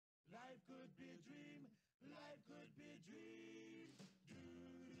could be a dream. Life could be a dream.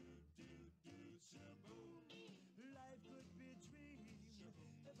 Shaboom. Life could be a dream.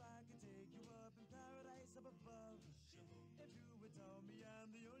 If I could take you up in paradise up above. If you would tell me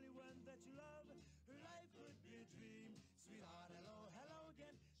I'm the only one that you love. Life could be a dream. Sweetheart, hello, hello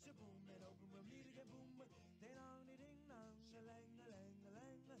again. Shaboom, and open we'll meet again. Boom. Ding dong, ding dong, a lang, a lang, a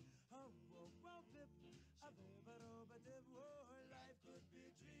lang. Oh, oh, oh, flip. A bib, a rob, a dib. Oh, life could be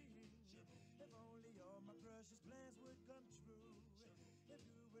a dream. If only all my precious plans would come true. If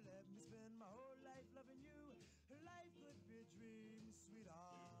you would let me spend my whole life loving you. Life could be a dream,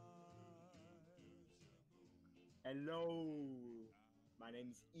 sweetheart. Hello, my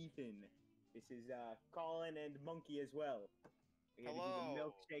name's Ethan. This is Colin and Monkey as well. We're here to do Hello. the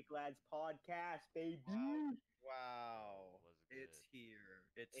Milkshake Lads podcast, baby. Wow. Was good. It's here.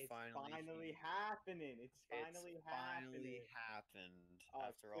 It's It's finally here. happening. It's finally finally happening. happened Oh,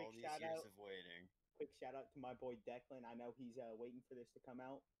 after all quick these shout years out. of waiting. Quick shout out to my boy Declan. I know he's waiting for this to come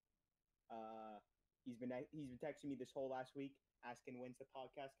out. He's been texting me this whole last week asking when's the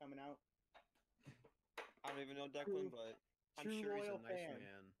podcast coming out. I don't even know Declan, but I'm true sure he's a loyal nice fan.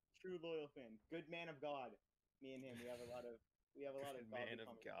 man. True loyal fan. Good man of God. Me and him, we have a lot of Good man godly of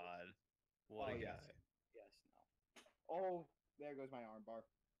conversations. God. What Oh, a yes. guy. Yes, no. Oh, there goes my arm bar.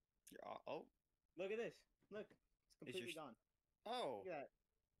 Oh. Look at this. Look, it's completely your- gone. Oh. Look at that.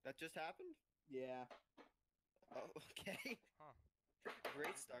 That just happened? Yeah. Oh, okay. Huh.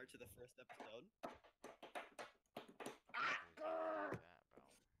 Great start to the first episode. That, bro.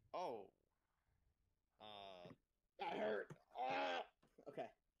 Oh. That hurt. Ah! Okay.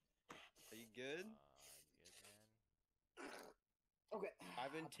 Are you good? You good, man? Okay. I've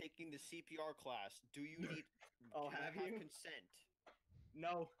been taking the CPR class. Do you need Oh, can I have you? consent?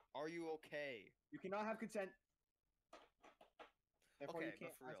 No, Are you okay? you cannot have consent. Therefore, Okay, you but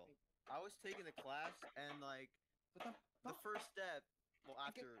can't for ask real. me. I was taking the class and like What the first step, well,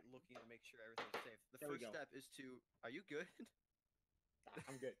 after looking to make sure everything's safe, the There we first go. step is to. Are you good?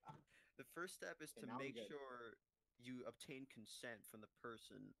 I'm good. The first step is Okay, to now I'm make good. sure you obtain consent from the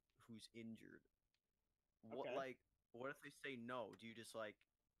person who's injured. What Okay. what if they say no? Do you just like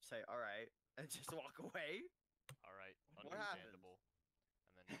say all right and just walk away? All right, What understandable.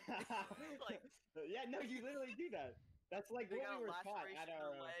 And then Like Yeah, no, you literally do that. That's like they what got we a were taught laceration at in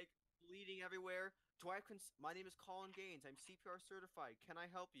their our. leg, bleeding everywhere. Do I have my name is Colin Gaines. I'm CPR certified. Can I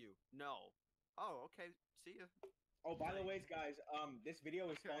help you? No. Oh, okay. See ya. Oh, by the way, guys, this video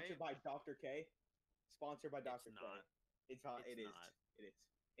is Okay. sponsored by Dr. K. Sponsored by Dr. K. not. It It's is. not. It is.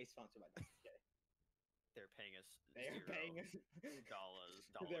 It's sponsored by Dr. K. They're paying us They're paying us. dollars.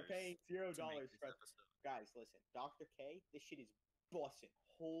 They're paying $0 to make for this episode. guys. Listen, Dr. K. This shit is busting.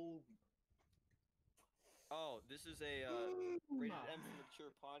 Holy. Oh, this is a rated M for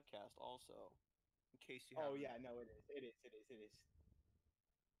mature podcast. Also, in case you. Oh haven't- yeah, no, it is. It is. It is. It is.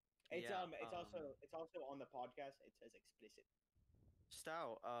 It's Yeah, It's also on the podcast. It says explicit.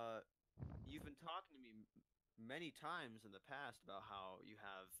 Stow, you've been talking to me many times in the past about how you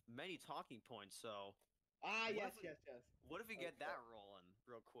have many talking points. So, Ah, What yes, if we- yes. what if we get Okay. that rolling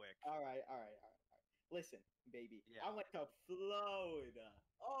real quick? All right. Listen, baby. Yeah. I went to Florida.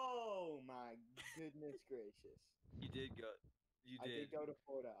 Oh my goodness gracious. You did go. You I did go to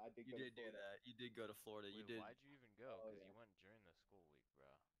Florida. You did do that. You did go to Florida. Wait, You did. why'd you even go? Oh, Because yeah. you went during the school week, bro.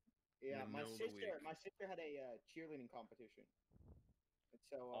 Yeah, In the my middle of the sister. week. My sister had a cheerleading competition. And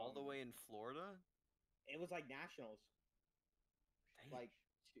so All the way in Florida. It was like nationals. Damn. Like,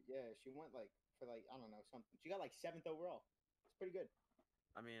 she went like for like I don't know something. She got like 7th overall. It's pretty good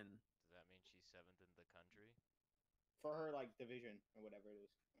I mean, Does that mean she's 7th in the country? for her like division or whatever it was.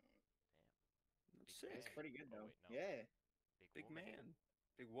 I don't know. that's Big It's sick. man. pretty good Oh, though. wait, no. Yeah. Big woman. man.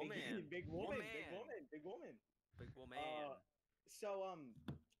 Big woman. Big woman. Big woman. Big woman. Big woman. So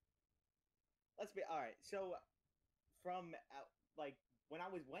let's be all right. So from like when I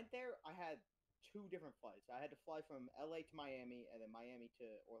went there, I had 2 different flights. I had to fly from LA to Miami and then Miami to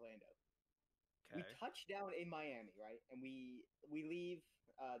Orlando. We Okay. touch down in Miami, right? And we leave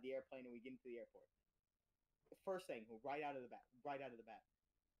the airplane and we get into the airport. First thing, right out of the bat,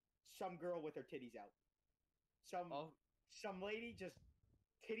 some girl with her titties out. Oh, Some lady just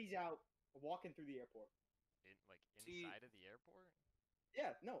titties out walking through the airport. See- Inside of the airport?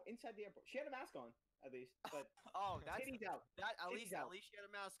 Yeah, no, inside the airport. She had a mask on at least, but oh, that's titties out. that. At Titties least, out. at least she had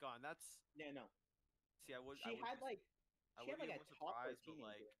a mask on. That's. Yeah, no. See, I would. She had like I she had would be like more a top or surprised, but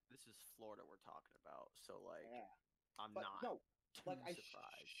teenager. like this is Florida we're talking about, so like Yeah. I'm But not no, too like I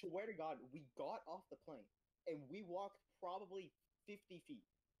surprised. swear to God, we got off the plane and we walked probably 50 feet,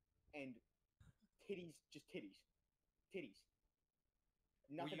 and titties, just titties.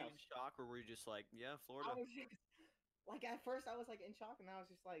 Nothing you else. in shock, or were you just like, yeah, I Florida? was just like, at first I was like in shock, and I was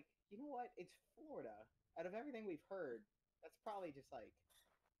just like, you know what? It's Florida. Out of everything we've heard, that's probably just like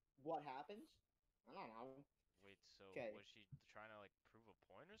what happens. I don't know. Wait, so Okay. was she trying to like prove a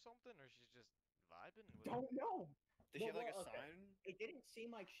point or something, or she's just vibing with? Don't know. Did she have like a Okay. sign, It didn't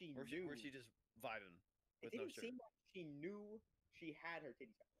seem like she or knew. was she just vibing It with no didn't shirt? seem like she knew she had her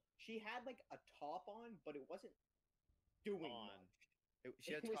titties out. She had like a top on, but it wasn't doing On. much.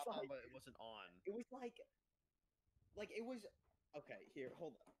 She had It was top on, like- but it wasn't on. It was like it was okay. Here,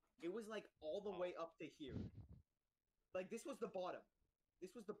 hold on. It was like all the way up to here. Like this was the bottom.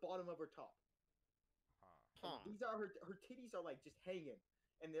 This was the bottom of her top. Huh. And these are her titties are like just hanging,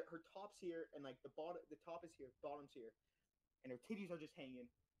 and her top's here, and like the bottom, the top is here, bottom's here, and her titties are just hanging.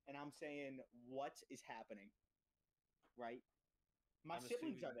 And I'm saying, what is happening? Right? My I'm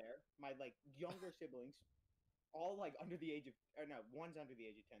siblings are assuming- there. My like younger siblings, all like under the age of, or no, one's under the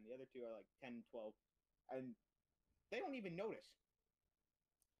age of 10. The other two are like 10, 12, and they don't even notice.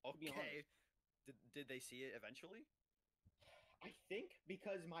 To be Okay. Did they see it eventually? I think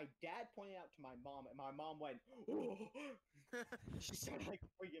because my dad pointed out to my mom, and my mom went, "Oh!" She started like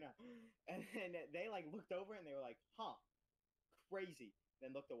freaking out, and then they like looked over and they were like, "Huh, crazy."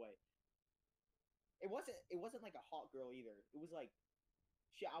 Then looked away. It wasn't like a hot girl either. It was like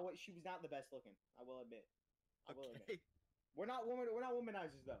she was not the best looking. I will admit. I will admit. Okay. We're not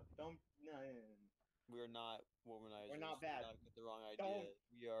womanizers though. Don't no. We're not womanizers. We're not bad. Do not get the wrong idea. Don't-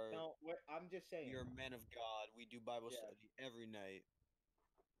 We are. No, I'm just saying. We are men of God. We do Bible Yeah. study every night.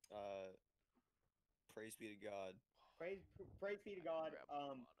 Praise be to God. Praise be to God. Grab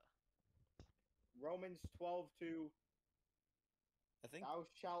some water. Romans 12:2. I think Thou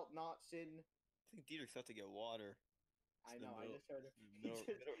shalt not sin. Dietrich's about to get water. I the know. I middle- just heard it. Middle,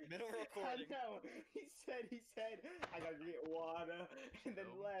 He just- middle I recording. know. He said, I gotta get water, and then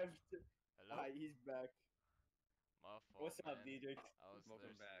Hello? left. Hello. Alright, he's back. My fault, What's up, man. DJ? I was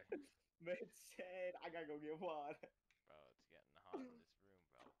Welcome thirsty. back. Man said, I gotta go get water. Bro, it's getting hot in this room,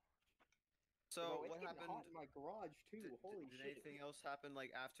 bro. So Bro, it's what getting happened? hot in my garage too. Holy did shit! anything else happen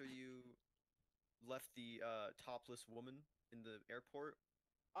like after you left the topless woman in the airport?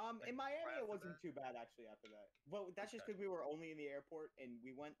 In right Miami, it after wasn't that? too bad actually. After that, well, that's just Okay. because we were only in the airport and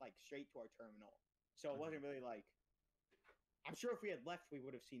we went like straight to our terminal, so it Mhm. wasn't really like. I'm sure if we had left, we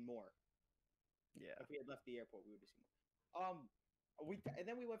would have seen more. Yeah. If we had left the airport, we would have seen more. And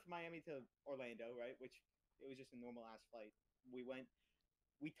then we went from Miami to Orlando, right? Which it was just a normal ass flight.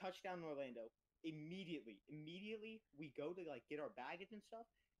 We touched down in Orlando. Immediately, we go to like get our baggage and stuff,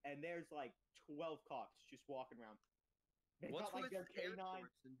 and there's like 12 cops just walking around. They What's got like with their K9.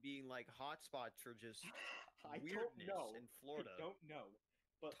 airports and being like hotspots for just I don't weirdness know. in Florida? I don't know.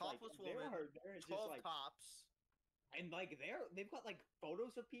 But Topless like, woman, there is 12 just like, tops. and like they've got like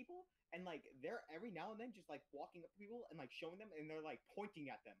photos of people, and like they're every now and then just like walking up to people and like showing them, and they're like pointing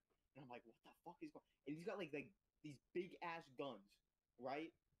at them, and I'm like, what the fuck is going? And he's got like these big ass guns, right?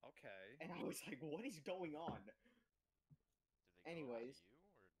 Okay. And I was like, what is going on? Did they go Anyways. after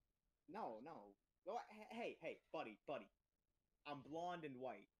you or? No. Go, hey, buddy. I'm blonde and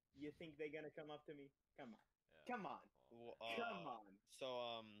white. You think they're gonna come up to me? Come on. Yeah. Come on. Well, Come on.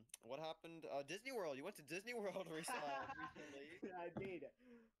 So what happened? Disney World. You went to Disney World recently. I did.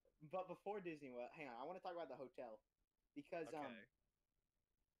 But before Disney World, hang on. I want to talk about the hotel because Okay.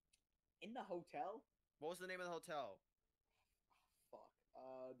 in the hotel, What was the name of the hotel? fuck,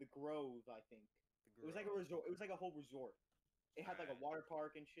 the Grove, I think. The It was like a Grove. resort. It was like a whole resort. It had like a Alright. water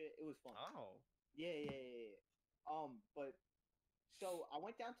park and shit. It was fun. Oh. Yeah. But so I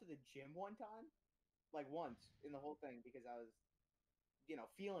went down to the gym one time, like once in the whole thing because I was,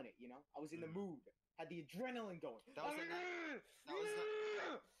 feeling it. I was in the Mhm. mood, had the adrenaline going. That was the night- that was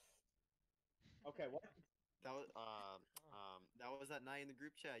the- Okay, what? That was that night in the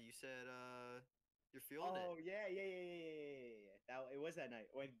group chat. You said you're feeling Oh it. yeah. It was that night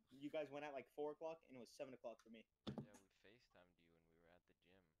when you guys went at like 4 o'clock and it was 7 o'clock for me. Yeah, we FaceTimed you when we were at the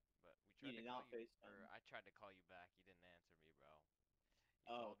gym, but we You tried did to not call you, FaceTime. or I tried to call you back. You didn't answer me, bro.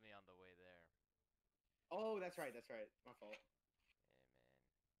 You Oh. called me on the way there. Oh, that's right. My fault. Yeah,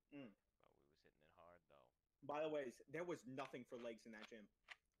 man. Mm. But we was hitting it hard though. By the way, there was nothing for legs in that gym.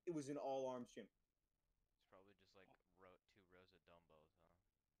 It was an all arms gym. It's probably just like 2 rows of dumbbells, huh?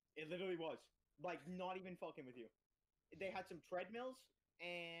 It literally was. Like, not even fucking with you. They had some treadmills,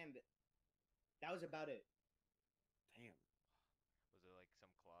 and that was about it. Damn. Was there like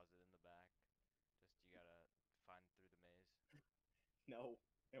some closet in the back? Just you gotta find through the maze. No,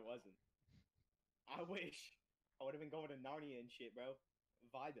 it wasn't. I wish. I would have been going to Narnia and shit, bro.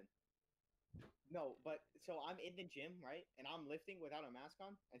 Vibing. No, but so I'm in the gym, right? And I'm lifting without a mask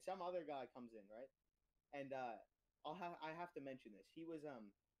on, and some other guy comes in, right? And I have to mention this. He was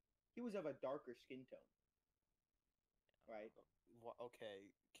of a darker skin tone, right?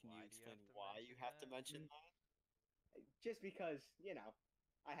 Okay, can you Why do you explain have to why you mention have to that? mention that? Just because,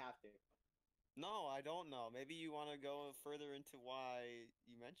 I have to. No, I don't know. Maybe you want to go further into why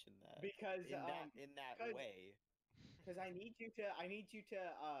you mentioned that Because in that because way. because I need you to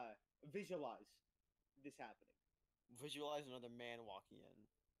visualize this happening. Visualize another man walking in.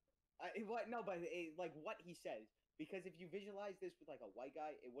 What? No, but like what he says. Because if you visualize this with like a white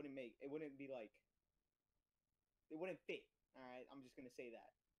guy, it wouldn't be like it wouldn't fit. All right, I'm just gonna say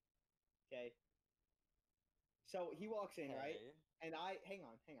that. Okay. So he walks in, right? Okay. And hang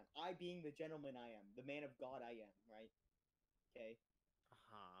on. I being the gentleman I am, the man of God I am, right? Okay.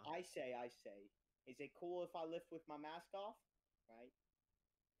 Uh-huh. I say, is it cool if I lift with my mask off? Right?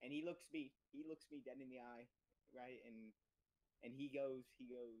 And he looks me dead in the eye, right? And he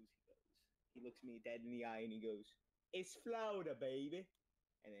looks me dead in the eye and he goes, "It's Florida, baby."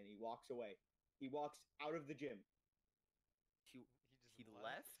 And then he walks away. He walks out of the gym. He He he just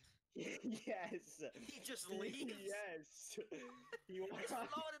left? Yes. He just leaves? Yes. He It's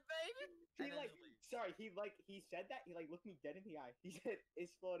Florida, baby. he And then like just leaves. sorry, he said that, he like looked me dead in the eye. He said,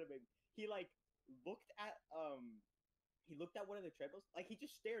 "It's Florida, baby." He like looked at he looked at one of the treadmills, like he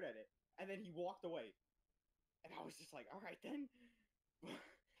just stared at it, and then he walked away. And I was just like, all right then.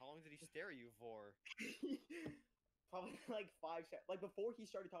 How long did he stare at you for? Probably like 5 seconds. Like before he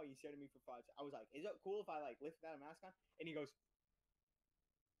started talking, he stared at me for 5 seconds. I was like, "Is it cool if I like lift that mask on?" And he goes,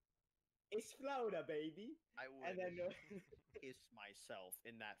 "It's Florida, baby." I And would then piss myself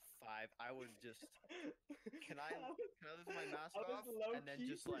in that 5. I would just can I I was, can I lift my mask I was off low and then key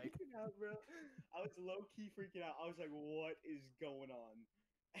just like freaking out, bro. I was low key freaking out. I was like, "What is going on?"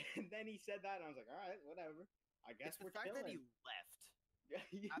 And then he said that, and I was like, "All right, whatever. I guess it's the we're fact that he chilling." left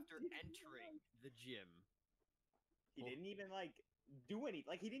after entering the gym. He didn't even like do any.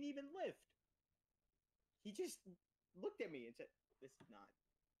 Like he didn't even lift. He just looked at me and said, "This is not.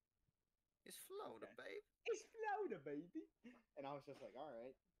 It's Florida, Okay. babe. It's Florida, baby." And I was just like, "All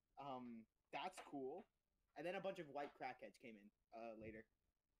right, that's cool." And then a bunch of white crackheads came in later.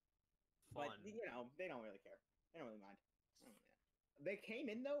 Fun. But they don't really care. They don't really mind. They don't really mind. They came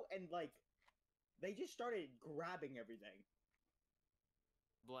in though, and like they just started grabbing everything.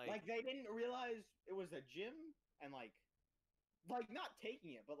 Like they didn't realize it was a gym, and like not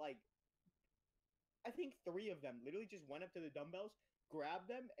taking it, but like I think 3 of them literally just went up to the dumbbells, grabbed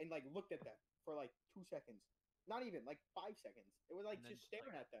them, and like looked at them for like 2 seconds. Not even like 5 seconds. It was like And then just just, like,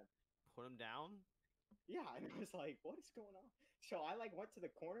 staring at them. put him down. Yeah, and I was like, "What is going on?" So I like went to the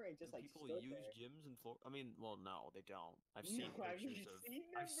corner and Do just like people stood use there. gyms in Florida? I mean, well, no, they don't. I've No, seen have you pictures of. seen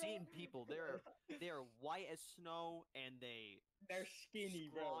them, I've bro? seen people. They are white as snow and They're skinny,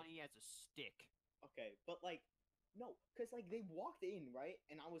 bro. scrawny as a stick. Okay, but like, no, because like they walked in, right?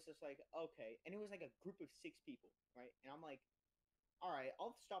 And I was just like, okay. And it was like a group of 6 people, right? And I'm like, all right,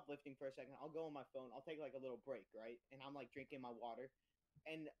 I'll stop lifting for a second. I'll go on my phone. I'll take like a little break, right? And I'm like drinking my water.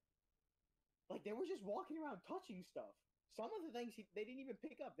 And like they were just walking around touching stuff. Some of the things they didn't even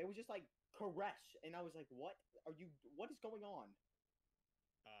pick up. They were just like caress. And I was like, what is going on?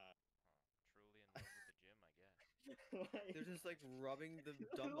 Truly in love with the gym, I guess. Like, They're just like rubbing the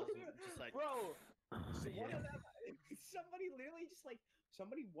dumbbells, just like bro, one yeah. of them, somebody literally just like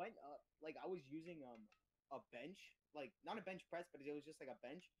somebody went up. Like I was using a bench, like not a bench press, but it was just like a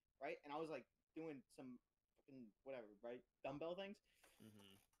bench, right? And I was like doing some fucking whatever, right? Dumbbell things,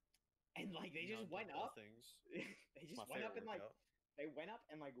 Mm-hmm. and like they just went Dumbbell up. things. They It's just my went up favorite and like workout. they went up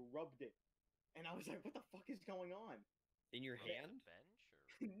and like rubbed it, and I was like, what the fuck is going on? In your Rub hand? the bench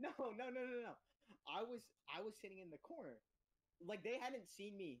No, no, no, no, no. I was sitting in the corner. Like they hadn't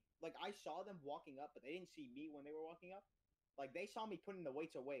seen me. Like I saw them walking up, but they didn't see me when they were walking up. Like they saw me putting the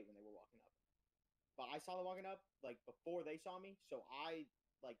weights away when they were walking up. But I saw them walking up like before they saw me, so I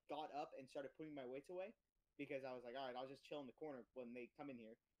like got up and started putting my weights away because I was like, all right, I'll just chill in the corner when they come in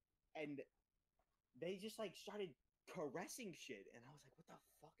here. And they just like started caressing shit, and I was like, what the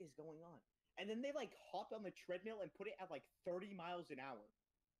fuck is going on? And then they like hopped on the treadmill and put it at like 30 miles an hour.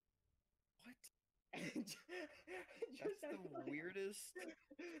 What? And That's the weirdest.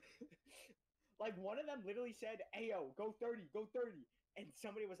 Like one of them literally said, "Ayo, go 30, go 30." And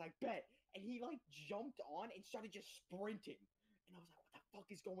somebody was like, "Bet." And he like jumped on and started just sprinting. And I was like, "What the fuck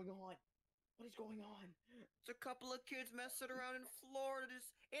is going on? What is going on?" It's a couple of kids messing around in Florida.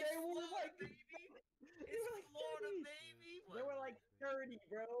 It's They were Florida, like, baby. they It's were like Florida, 30. baby. They were like 30,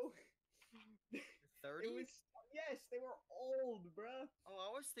 bro. 30? It was yes, they were old, bro. Oh, I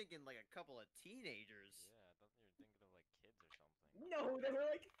was was thinking like a couple of teenagers. Yeah, I thought you were thinking of like kids or something. No, they were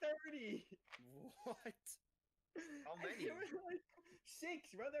like 30. What? How And many? there was like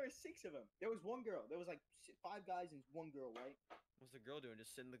 6, bro. There were 6 of them. There was one girl. There was like 5 guys and 1 girl, right? What's the girl doing?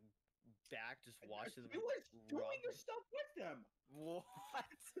 Just sitting in the back, just watching She them was doing rub? the stuff with them. What?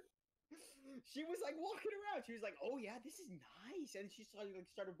 She was like walking around. She was like, "Oh yeah, this is nice," and she started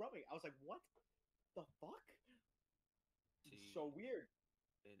rubbing. I was like, "What the fuck?" See, So weird.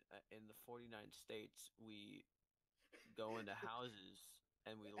 in the 49 states, we go into houses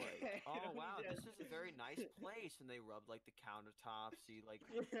and we like, oh wow, this is a very nice place, and they rub like the countertops, see like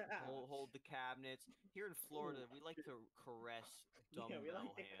hold the cabinets. Here in Florida, we like to caress Yeah, dumbbell we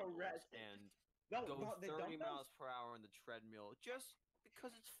like to handles caress it. and No, go no, the 30 dumbbells. miles per hour on the treadmill just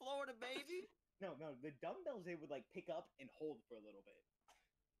because it's Florida, baby. No, the dumbbells they would like pick up and hold for a little bit.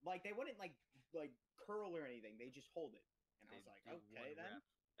 Like they wouldn't like curl or anything. They just hold it. And I was like, do okay one then. rep,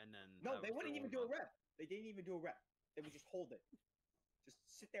 and then No, that they was wouldn't their even do a warm-up. rep. They didn't even do a rep. They would just hold it. Just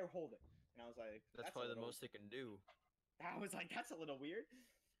sit there, hold it. And I was like, That's a probably the little- most they can do. I was like, that's a little weird.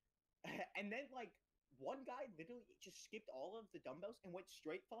 And then like one guy literally just skipped all of the dumbbells and went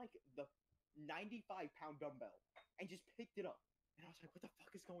straight for like the 95-pound dumbbell and just picked it up. And I was like, what the fuck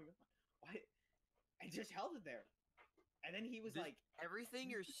is going on? Why? And just held it there. And then he was This- like, Everything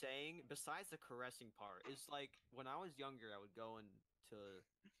you're saying, besides the caressing part, is like when I was younger, I would go into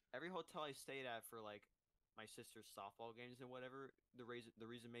every hotel I stayed at for like my sister's softball games and whatever the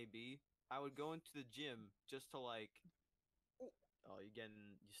reason may be. I would go into the gym just to like, oh, you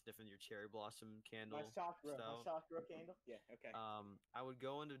sniffing your cherry blossom candle my sakura stuff. candle. Yeah, okay. I would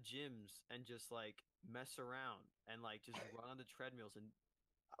go into gyms and just like mess around and like just run on the treadmills and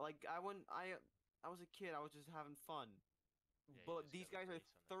like I was a kid. I was just having fun. Yeah, you But just these gotta guys are race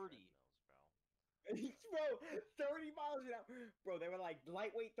on the 30. treadmills, bro. Bro, 30 miles an hour. Bro, they were like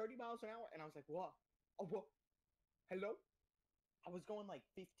lightweight 30 miles an hour. And I was like, what? Oh, what? Hello? I was going like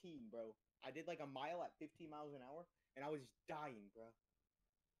 15, bro. I did like a mile at 15 miles an hour. And I was dying, bro.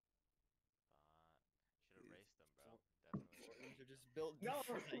 Should have raced them, bro. Organs Definitely. are just built No,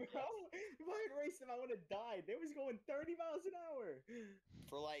 different, I bro. guess. If I had raced them, I would have died. They was going 30 miles an hour.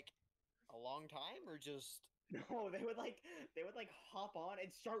 For like a long time, or just No, they would like hop on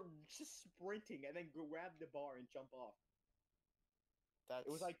and start just sprinting and then grab the bar and jump off. that's.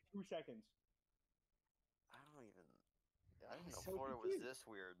 It was like 2 seconds. I don't even. I I didn't was know so Florida was confused. this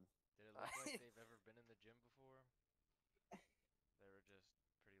weird. Did it look like they've ever been in the gym before? They were just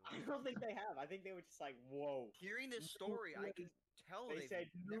pretty. I don't think they have. I think they were just like, whoa. Hearing this New story, I can place. tell They they've said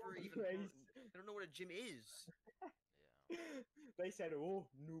new never even. place. They don't know what a gym is. Yeah. They said, oh,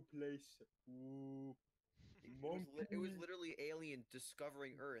 new place. Ooh. It was literally alien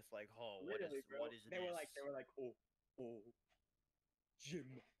discovering Earth. Like, oh, Literally, bro. what is They this? were like, oh, gym.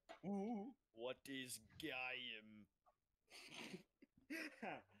 Ooh. What is Gaiam?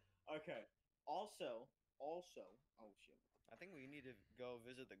 Okay. Also, oh shit. I think we need to go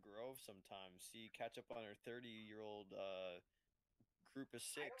visit the Grove sometime. Catch up on our 30-year-old group of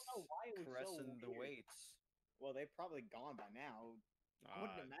 6 I don't know why it was so caressing the weird. weights. Well, they're probably gone by now. I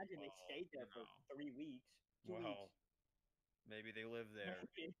wouldn't imagine they stayed there for 3 weeks. 2 weeks. Well, maybe they live there.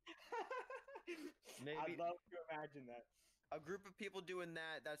 Maybe. I'd love to imagine that. A group of people doing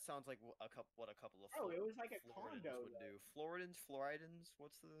that sounds like what a couple of Bro, it was like a Floridans condo, would though. do. Floridans?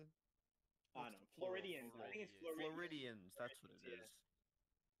 What's the I don't know. plural? Floridians. I think it's Floridians. Floridians, that's what it Yeah. is.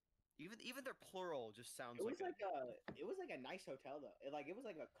 Even their plural just sounds It was like it was like a nice hotel though. It was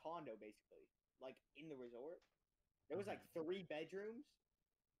like a condo basically, like in the resort. There was like 3 bedrooms,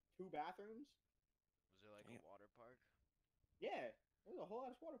 2 bathrooms. Was there like Damn. a water park? Yeah, there was a whole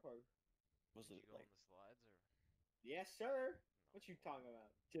ass water park. was Did it you go like on the slides or Yes, sir. no? What you talking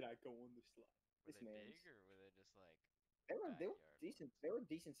about? Did I go on the slide? Were This they man's. big or were they just like? They were backyard decent. ones? They were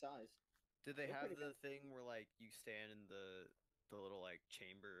decent size. Did they They're have pretty the thing where like you stand in the little like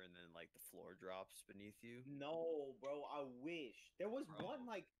chamber and then like the floor drops beneath you? No, bro. I wish there was Bro. one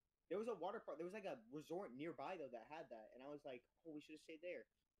like there was a water park. There was like a resort nearby though that had that, and I was like, oh, we should have stayed there.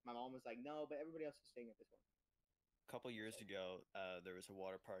 My mom was like, no, but everybody else is staying at this one. A couple years ago, there was a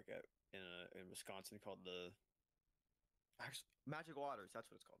water park in Wisconsin called the Magic Waters.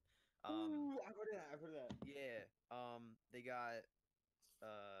 That's what it's called. Ooh, I've heard of that. I've heard of that. Yeah. They got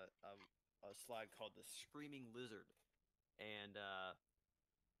a slide called the Screaming Lizard, and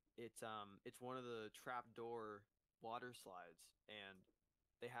it's one of the trapdoor water slides, and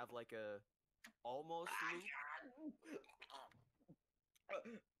they have like a almost loop. Alright, give him a sec.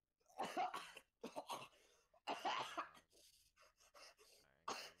 Good?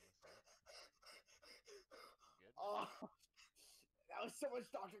 Oh, that was so much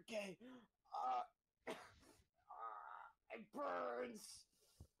Dr. K. It burns.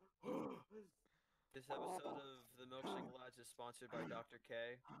 This episode of the Milkshake Lads is sponsored by Dr.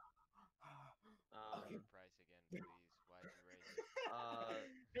 K. Okay. Price again, please. Why'd you raise it?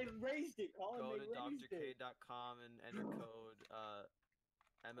 They raised it, Colin. Go They to raised it. drk.com and enter code I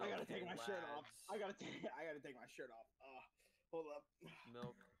gotta take my shirt off. I MLK gotta take my shirt off. Hold up.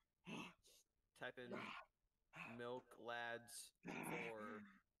 Milk. Type in Milk Lads for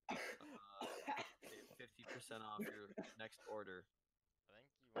 50% off your next order.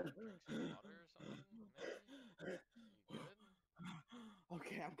 I think you want to drink some water or something, maybe? You good?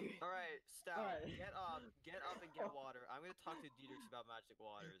 Okay, I'm good. All right, Stout, Alright. get up and get water. I'm gonna talk to Dietrich about magic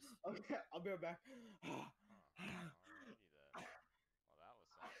waters. Okay, I'll be right back. Alrighty then. Well, that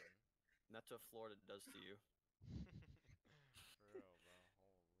was something. And that's what Florida does to you. For real, bro.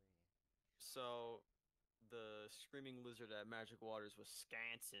 Holy. So, the screaming lizard at Magic Waters was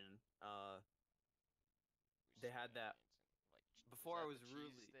Scanson. They had that before I was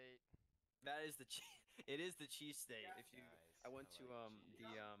really. State? That is the it is the cheese state. Yeah. If you, Nice. I went to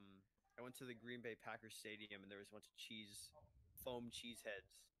cheese. I went to the Green Bay Packers stadium and there was a bunch of foam cheese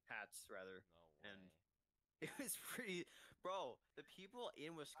hats rather. No way. and It was pretty, bro. The people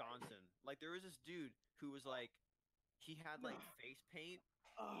in Wisconsin, like there was this dude who was like, he had like face paint.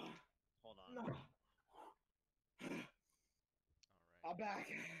 Hold on. No. Alright. I'm back.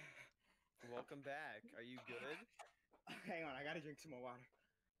 Welcome back. Are you good? Hang on, I gotta drink some more water.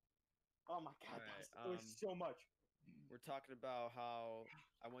 Oh my god, Alright, it was so much. We're talking about how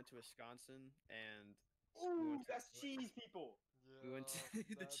I went to Wisconsin and Ooh, went to- that's cheese people. we went to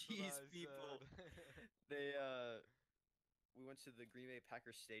the cheese people. We went to the Green Bay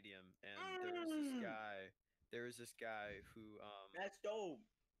Packers stadium and there was this guy who That's dope.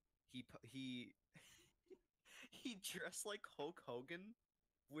 he he dressed like Hulk Hogan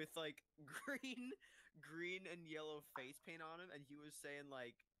with like green and yellow face paint on him, and he was saying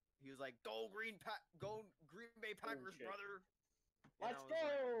like go Green Bay Packers, shit. brother. And Let's I was like, go.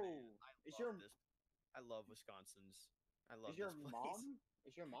 man, Is your I love Wisconsin's. I love is your this place. mom?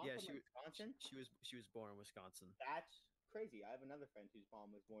 Is your mom Yeah, from Wisconsin? She was born in Wisconsin. That's crazy. I have another friend whose mom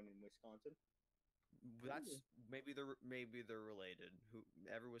was born in Wisconsin. That's maybe they're related.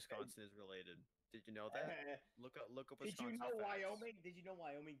 Every Wisconsin is related. Did you know that? Look up Did you Wisconsin know facts. Wyoming? Did you know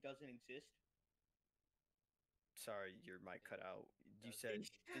Wyoming doesn't exist? Sorry, your mic cut out. You Doesn't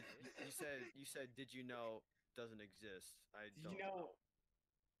said you said did you know doesn't exist. I Did don't you know?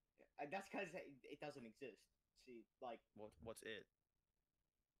 That's because it doesn't exist. See, like what's it?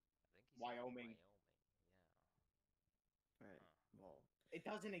 I think he's Wyoming. Yeah. Right. Well, it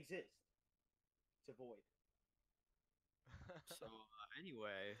doesn't exist. It's a void. so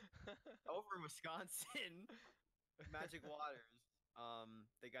anyway, over in Wisconsin, Magic Waters,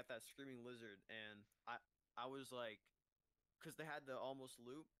 they got that screaming lizard, and I was like, because they had the almost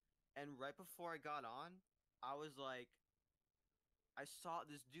loop, and right before I got on, I was like, I saw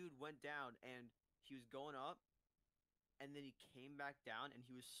this dude went down, and he was going up, and then he came back down, and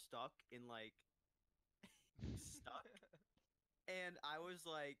he was stuck in like, stuck, and I was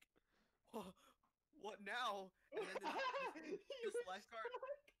like, oh, what now? And then this lifeguard,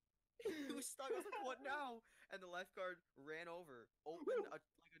 he was stuck. I was like, what now? And the lifeguard ran over, opened a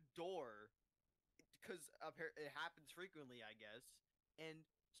door, because it happens frequently, I guess, and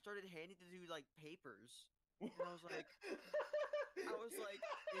started handing the dude like papers. And I was like,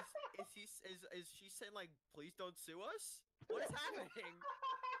 is she saying like, please don't sue us? What is happening?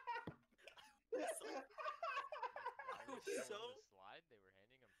 Why was was so so- on the slide? They were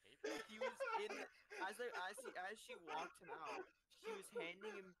handing him papers. He was in as she walked him out, she was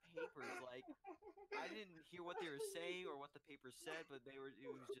handing him papers. Like I didn't hear what they were saying or what the papers said, but it was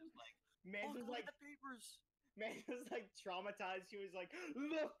just like, Man oh, was look like, at the papers. man was like traumatized. He was like,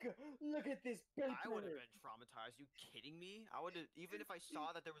 look at this paper. I would have been traumatized. You kidding me? I would have, even if I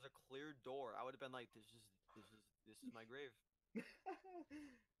saw that there was a clear door, I would have been like, this is my grave.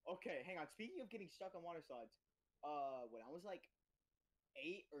 Okay, hang on. Speaking of getting stuck on water slides, when I was like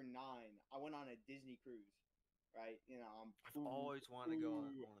 8 or 9, I went on a Disney cruise. Right? You know, I've always wanted to go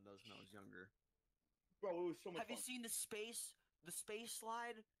on one of those when I was younger. Bro, it was so much Have you fun. seen the space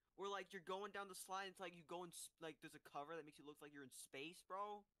slide where like you're going down the slide? It's like you go in like there's a cover that makes it look like you're in space,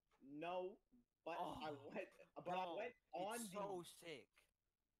 bro. No, but I Oh, went. But I went on it's so sick.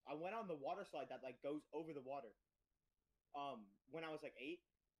 I went on the water slide that like goes over the water. When I was like 8,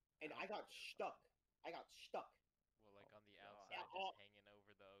 and I got stuck. I got stuck. Well, like on the God. outside, Yeah, just hanging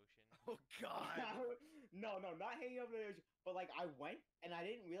over the ocean. Oh God. No, not hanging over the ocean. But like I went, and I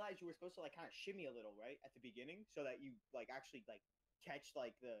didn't realize you were supposed to like kind of shimmy a little, right, at the beginning, so that you like actually like catch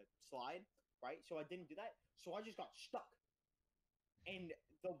like the slide, right? So I didn't do that. So I just got stuck. And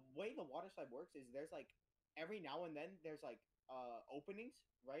the way the water slide works is there's like every now and then there's like openings,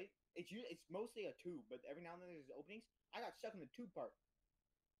 right? It's mostly a tube, but every now and then there's openings. I got stuck in the tube part.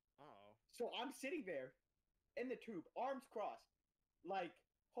 Oh. So I'm sitting there in the tube, arms crossed, like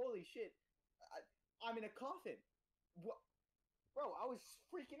holy shit, I'm in a coffin. What, bro? I was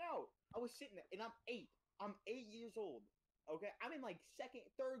freaking out. I was sitting there, and I'm 8. I'm 8 years old. Okay, I'm in like second,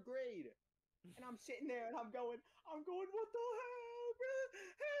 third grade, and I'm sitting there, and I'm going, what the hell, bro?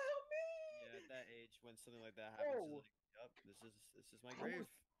 Help me! Yeah, at that age, when something like that happens, Bro, it's like, yep, this is my I grave.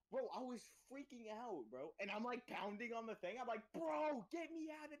 I was freaking out, bro, and I'm like pounding on the thing. I'm like, bro, get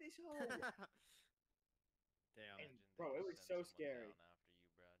me out of this hole. Damn. And, Imagine bro, they it was just so send someone scary. down after you,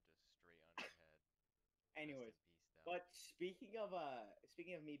 bro, just straight on your head. Anyways, Rest in peace, down. but speaking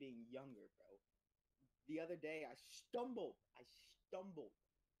of me being younger, bro, the other day I stumbled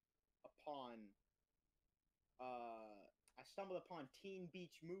upon Teen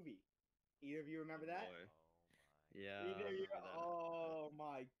Beach Movie. Either of you remember that? Boy. Oh my. Yeah, Either I you, remember that. oh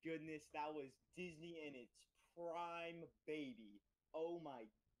my goodness, that was Disney in its prime, baby. Oh my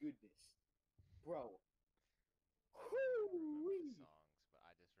goodness, bro. I don't even remember the Whoo-wee. songs, but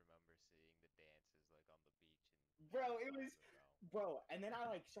I just remember seeing the dances like on the beach and Bro, all it was, vibing, bro. bro. And then I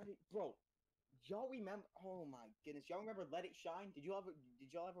like started, bro. Y'all remember? Oh my goodness, y'all remember Let It Shine? Did y'all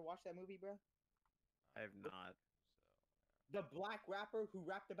ever watch that movie, bro? I have not. So The black rapper who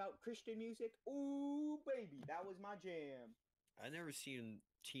rapped about Christian music. Ooh, baby, that was my jam. I never seen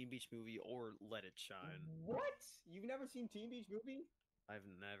Teen Beach Movie or Let It Shine. What? You've never seen Teen Beach Movie? I've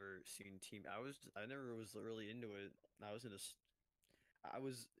never seen Teen. I never was really into it. I was I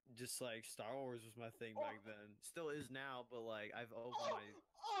was just like Star Wars was my thing back then. Still is now, but like I've opened my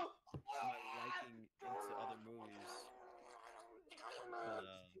liking into other movies. But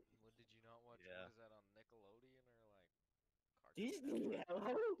what did you not watch? yeah. What is that on Nickelodeon or like Cartoon Disney, Network?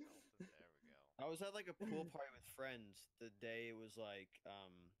 hello? Something. There we go. I was at like a pool party with friends the day it was like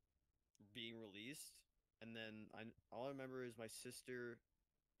being released, and then all I remember is my sister,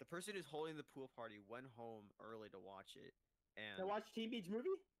 the person who's holding the pool party, went home early to watch it, To and watch Teen Beach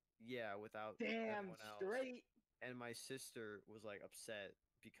Movie? yeah, without Damn everyone else. straight. And my sister was like upset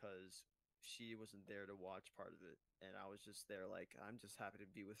because she wasn't there to watch part of it, and I was just there like I'm just happy to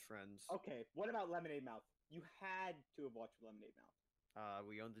be with friends. Okay, what about Lemonade Mouth? You had to have watched Lemonade Mouth.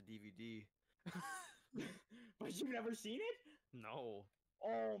 We owned the DVD. But you've never seen it? No.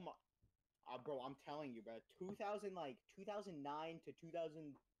 Oh my, bro, I'm telling you, bro. 2009 to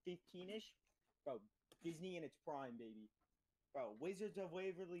 2015ish, bro. Disney in its prime, baby. Bro, Wizards of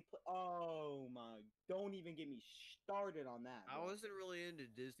Waverly. Oh my! Don't even get me started on that. I Bro. wasn't really into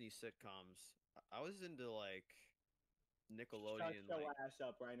Disney sitcoms. I was into like Shut Nickelodeon. your Like ass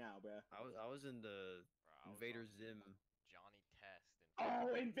up right now, bro. I was into Bro, I was Invader on Zim. Johnny Test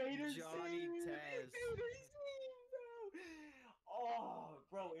and Oh, Invader Johnny Zim! Test. Invader Zim, bro. Oh,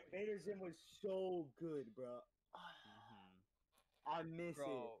 bro, Invader Zim was so good, bro. Mhm. I miss it.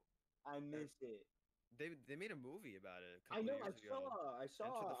 Bro, I miss it. they made a movie about it a I couple know. years ago. I Enter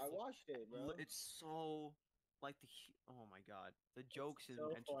saw. the I Flo- watched it, bro. It's so like oh my god, the jokes in so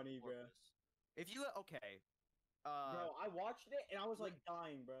Enter the funny, bro. Flo-Pus. If you okay, Bro, I watched it and I was like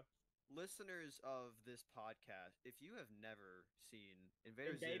dying, bro. listeners of this podcast, if you have never seen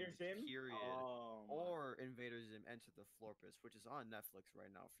Invader Invader Zim, Zim? period, Oh, my. or Invader Zim Enter the Florpus, which is on Netflix right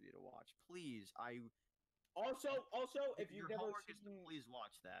now for you to watch, please, Also, if you've your never homework is to seen, please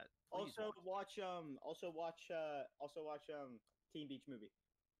watch that. Please also watch. watch Teen Beach Movie.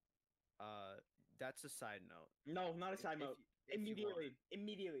 That's a side note. No, not a side note. If you want.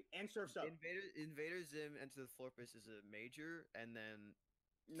 Immediately, and Surf's Up. Invader Zim Enter the Florpus is a major, and then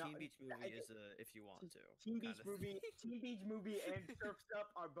No, Teen Beach Movie is a if you want to. Teen kinda Beach Movie, thing. Teen Beach Movie, and Surf's Up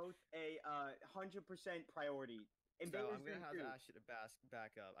are both a 100% priority. So Invader I'm gonna Zim have too. to ask you to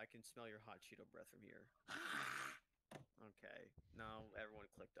back up. I can smell your hot Cheeto breath from here. Okay, now everyone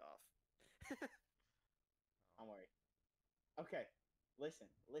clicked off. Don't worry. Okay, listen.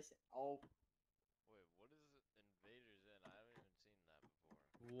 Oh, Wait, what is Invaders in? I haven't even seen that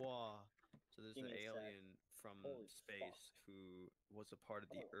before. Whoa. So there's Give an me a sec. alien from Holy space who was a part of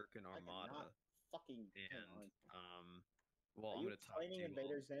the Oh, Urkin I Armada, cannot fucking. and Are well, I'm you gonna talk to explaining you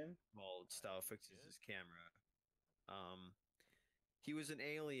Invader Zim? while Alright, Style you fixes good? his camera. He was an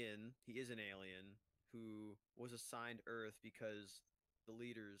alien. He is an alien who was assigned Earth because the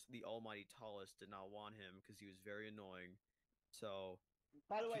leaders, the Almighty Tallest, did not want him because he was very annoying. So,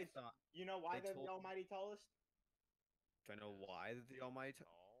 By the he way, thought, you know why they they're the told- Almighty Tallest? do I know Because why the they're Almighty?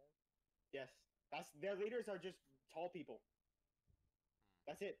 tall? Yes, that's their leaders are just tall people.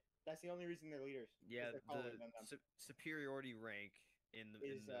 That's it. That's the only reason they're leaders. is Yeah, they're taller the than them. superiority rank in the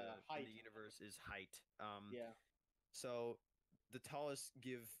Is, height. universe is height. Yeah. So the tallest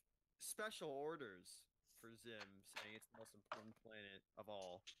give special orders for Zim, saying it's the most important planet of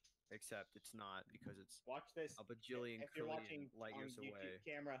all, except it's not because it's Watch this. a bajillion If you're trillion watching light on years YouTube, away.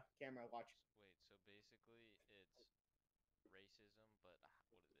 camera, watch. Wait, so basically it's racism, but what is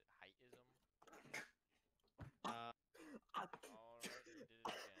it? Heightism? Uh, All right, you did it again.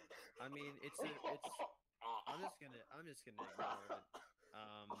 I mean, it's. I'm just gonna ignore it.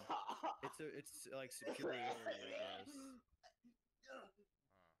 It's like superiority, I guess. Huh.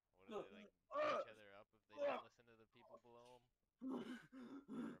 What do they like beat each other up if they don't listen to the people below them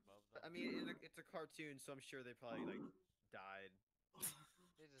or above them? I mean, it's a cartoon, so I'm sure they probably like died.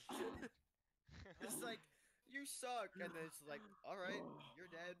 They just dead. It's like you suck, and then it's like, all right,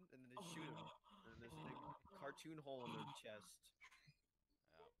 you're dead, and then they shoot him, and there's a big cartoon hole in their chest.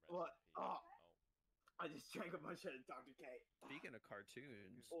 Oh, What? rest in peace. I just drank a bunch of Dr. K. Speaking of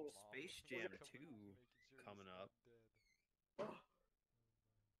cartoons, His mom Space was Jam coming 2 making sure coming he's up. not dead.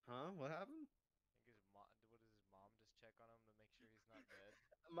 Huh? What happened? I think his mom. What does his mom just check on him to make sure he's not dead?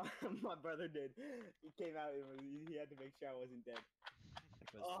 My brother did. He came out and he had to make sure I wasn't dead.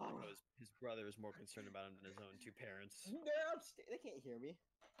 Because his brother is more concerned about him than his own two parents. They're upstairs. They can't hear me.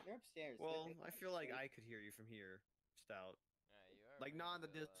 They're upstairs. Well, I feel like I could hear you from here, Stout. Yeah, you are. Like not on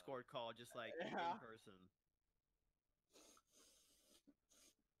the Discord call, just like in Yeah. person.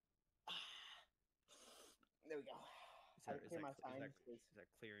 There we go. Is I that, had to clear my is sinuses. that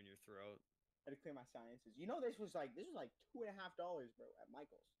clear in your throat? I had to clear my sinuses. You know, this was like $2.50, bro, at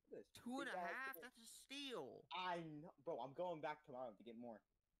Michael's. Look at this. Two and a $2 half? ticket. That's a steal. I know, bro. I'm going back tomorrow to get more.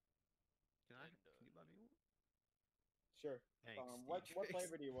 Can you buy me one? Sure. Thanks. What Steve.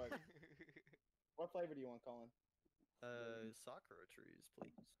 flavor do you want? What flavor do you want, Colin? Sakura trees,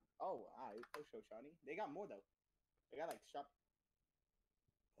 please. Oh, alright. Oh, show Shawnee. They got more though. They got like shop.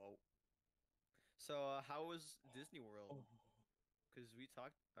 Oh. So, how was Disney World? Oh. Because we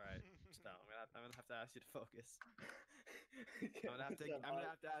talked. All right, stop. I'm gonna have to ask you to focus. I'm gonna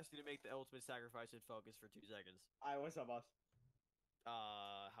have to ask you to make the ultimate sacrifice and focus for 2 seconds. Alright, what's up, boss?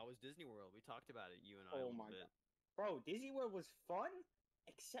 How was Disney World? We talked about it, you and I, a Oh little my bit. God. Bro, Disney World was fun,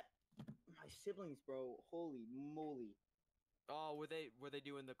 except my siblings, bro. Holy moly. Oh, were they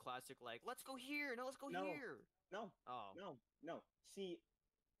doing the classic like, let's go here, no, let's go No. here? No, Oh, no. See,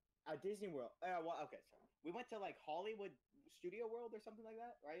 at Disney World, well, okay, so we went to like Hollywood Studio World or something like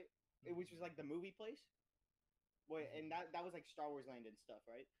that, right? Which was like the movie place. Wait, and that was like Star Wars Land and stuff,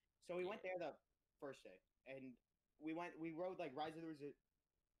 right? So we went there the first day, and we rode like Rise of the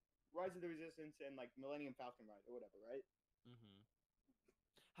Resistance and like Millennium Falcon ride or whatever, right? Mm-hmm.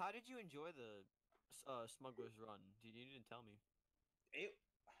 How did you enjoy the Smuggler's Run? You didn't tell me. It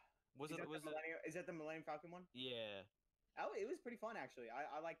Was it? Is that the Millennium Falcon one? Yeah. Oh, it was pretty fun actually.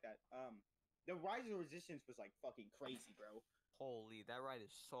 I like that. The Rise of the Resistance was like fucking crazy, bro. Holy, that ride is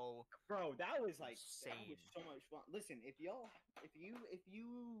so. Bro, that was like that Insane. was so much fun. Listen, if you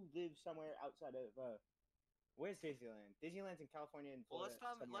live somewhere outside of where's Disneyland? Disneyland's in California and Well,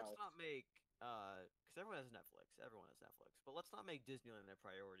 Florida. let's not make because everyone has Netflix. Everyone has Netflix, but let's not make Disneyland their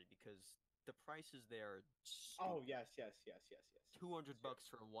priority because the prices there are. Oh yes. $200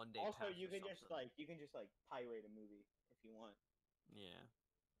 for a 1 day. Also, pass you or can just something. like pirate a movie if you want. Yeah.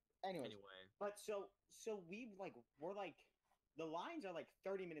 Anyways, Anyway. but so we're like the lines are like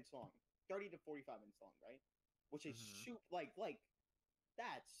 30 minutes long, 30 to 45 minutes long, right? Which is Mhm. like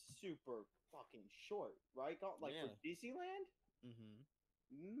that's super fucking short, right? Like for Yeah. Disneyland,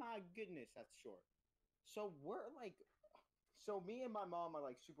 Mm-hmm. my goodness, that's short. So me and my mom are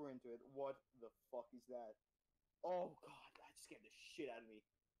like super into it. What the fuck is that? Oh god, that scared the shit out of me.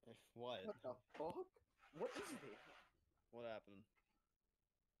 What? What the fuck? What is it? What happened?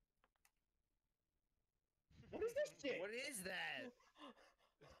 What is this shit? What is that?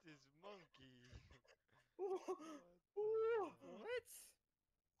 It's this monkey. What?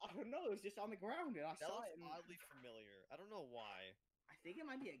 I don't know. It was just on the ground, and I That saw looks it. And oddly familiar. I don't know why. I think it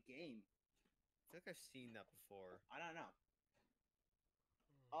might be a game. I feel like I've seen that before. I don't know.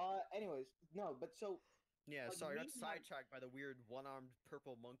 Anyways, no, but so Yeah, Like, sorry, me got and my- sidetracked by the weird one-armed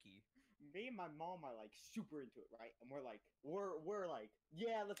purple monkey. me and my mom are like super into it, right? And we're like,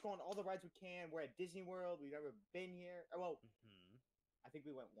 yeah, let's go on all the rides we can. We're at Disney World. We've never been here. Well, Mm-hmm. I think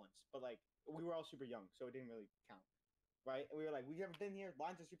we went once, but like we were all super young, so it didn't really count, right? And we were like, we've never been here.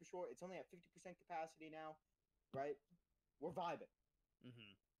 Lines are super short. It's only at 50% capacity now, right? We're vibing.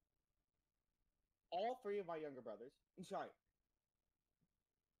 Mm-hmm. All 3 of my younger brothers. I'm sorry.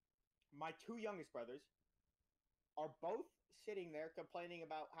 My 2 youngest brothers are both sitting there complaining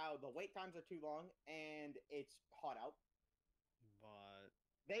about how the wait times are too long and it's hot out. But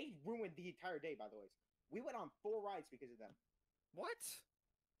They ruined the entire day, by the way. We went on 4 rides because of them. what?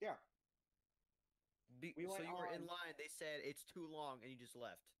 Yeah. We So went you were in on- line. They said it's too long, and you just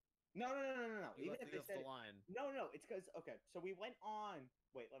left. No. You Even left if me they off said the line. no, it's because okay. So we went on.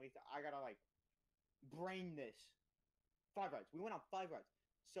 Wait, let me. I gotta like brain this. 5 rides. We went on 5 rides.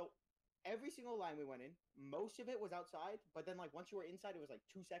 So every single line we went in, most of it was outside. But then like once you were inside, it was like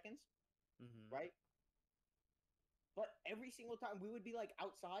 2 seconds, Mm-hmm. right? But every single time we would be like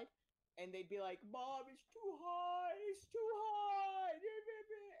outside, and they'd be like, "Mom, it's too hot. It's too hot."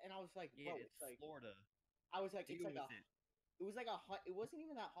 And I was like, Yeah, "Bro, it's it's like." Florida. I was like, "It's Deal like with a." it. It was like a hot. It wasn't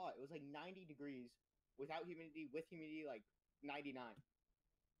even that hot. It was like 90 degrees without humidity. With humidity, like 99.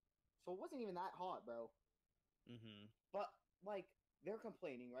 So it wasn't even that hot, bro. Mm-hmm. But like they're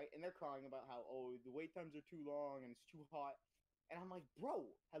complaining, right? And they're crying about how the wait times are too long and it's too hot. And I'm like, bro,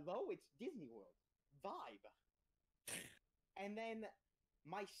 hello, it's Disney World, vibe. And then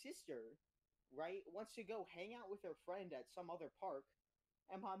my sister, right, wants to go hang out with her friend at some other park,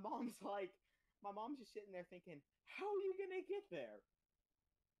 and my mom's just sitting there thinking, how are you gonna get there?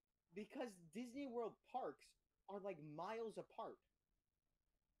 Because Disney World parks are like miles apart.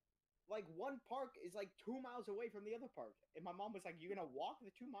 Like one park is like 2 miles away from the other park. And my mom was like, "You gonna walk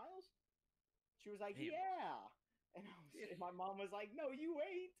the 2 miles?" She was like, Damn. "Yeah." And my mom was like, "No, you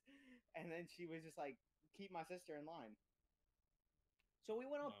ain't." And then she was just like, "Keep my sister in line." So we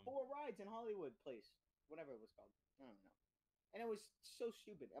went on 4 rides in Hollywood Place, whatever it was called. I don't know. And it was so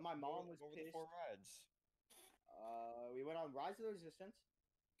stupid. And my mom was What were the pissed. 4 rides? We went on Rise of the Resistance,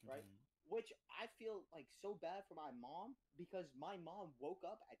 right? Mhm. Which I feel like so bad for my mom because my mom woke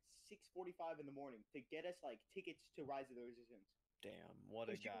up at 6:45 in the morning to get us like tickets to Rise of the Resistance. Damn, what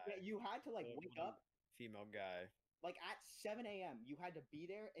a So guy. you had to like What wake a up female guy. like at 7 a.m. You had to be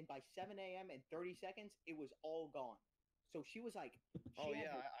there, and by 7 a.m. and 30 seconds, it was all gone. So she was like, Oh she had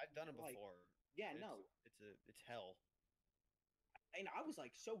yeah, to, I've done it like, before. yeah, It's, no. it's hell. And I was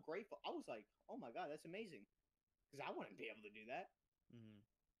like so grateful. I was like, oh my god, that's amazing, because I wouldn't be able to do that. Mm-hmm.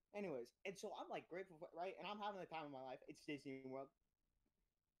 Anyways, and so I'm like grateful for right, and I'm having the time of my life. It's Disney World.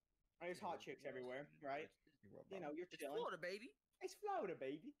 There's hot chicks everywhere, right? It's Disney World, You bro. know, you're It's chilling. Florida, baby. It's Florida,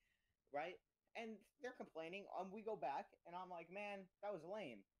 baby, right? And they're complaining. We go back, and I'm like, man, that was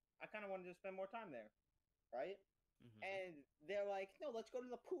lame. I kind of wanted to spend more time there, right? Mm-hmm. And they're like, no, let's go to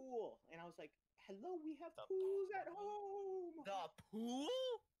the pool. And I was like, hello, we have The pools at pool? home. The pool?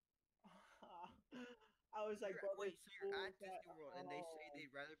 I was like, bro, Wait, there's so you're at pools at Disney World, and they say home.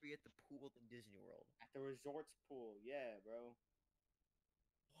 they'd rather be at the pool than Disney World. At the resort's pool, yeah, bro.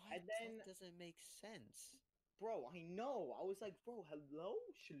 What? And then, That doesn't make sense. bro, I know. I was like, bro, hello,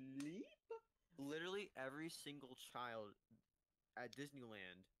 sleep. Literally every single child at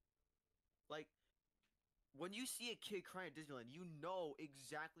Disneyland, like, when you see a kid crying at Disneyland, you know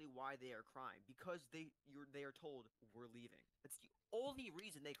exactly why they are crying because they are told we're leaving. That's the only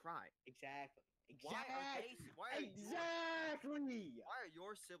reason they cry. Exactly. Why are they? Exactly. Why are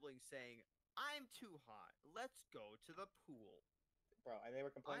your siblings saying I'm too hot? Let's go to the pool. Bro, and they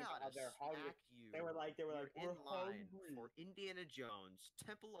were I complaining ought about to they're hungry. smack you. They were like, You're we're in line hungry. for Indiana Jones,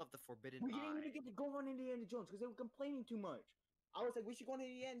 Temple of the Forbidden We didn't Eye. even get to go on Indiana Jones because they were complaining too much. I was like, we should go on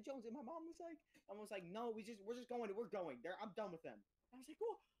Indiana Jones, and my mom was like, no, we're just going. We're going. There, I'm done with them. I was like,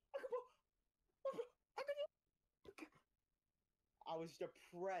 oh, I was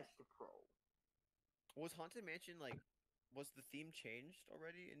depressed, bro. Was Haunted Mansion like? Was the theme changed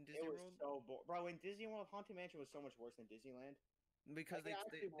already in It Disney was World? so bro. In Disney World, Haunted Mansion was so much worse than Disneyland. Because Like, it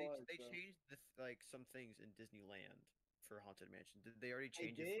actually was, they bro. changed like some things in Disneyland for Haunted Mansion. Did they already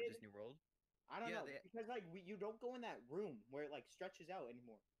They change it for did? Disney World? I don't Yeah, know because like you don't go in that room where it like stretches out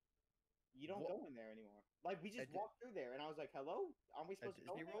anymore. You don't What? go in there anymore. Like we just At Di- walked through there, and I was like, "Hello, aren't we supposed to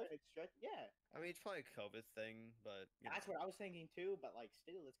go Disney in there?" World? And it's stretched. Yeah, I mean, it's probably a COVID thing, but you that's know. what I was thinking too. But like,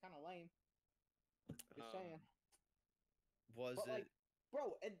 still, it's kind of lame. Just saying. Was But it? like,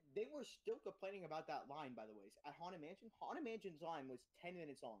 bro, and they were still complaining about that line. By the way, at Haunted Mansion, Haunted Mansion's line was 10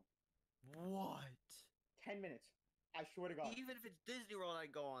 minutes long. What? 10 minutes. I swear to God. Even if it's Disney World,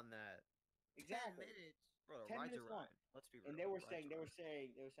 I'd go on that. Exactly. 10 minutes, bro. The 10 ride's a minutes long. ride. Let's be real. And they were Ride's a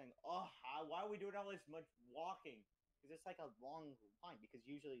saying, oh, why are we doing all this much walking? Because it's like a long line. Because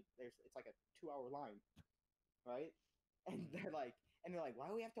usually it's like a 2 hour line, right? And they're like, why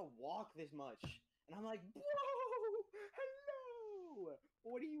do we have to walk this much? And I'm like, bro, hello.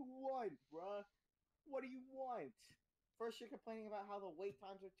 What do you want, bruh? What do you want? First, you're complaining about how the wait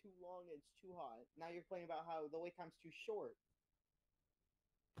times are too long and it's too hot. Now you're complaining about how the wait time's too short.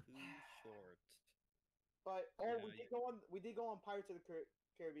 Too short. But You we know, did go on. We did go on Pirates of the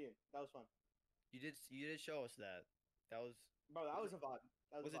Caribbean. That was fun, you did show us that. That was bro. That was was a vibe.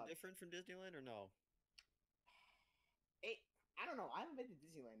 That was was a it vibe. different from Disneyland or no? It, I don't know. I haven't been to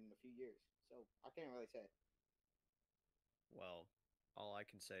Disneyland in a few years, so I can't really say. Well, all I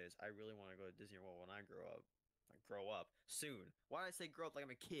can say is I really want to go to Disney World when I grow up. Like grow up soon. Why did I say grow up like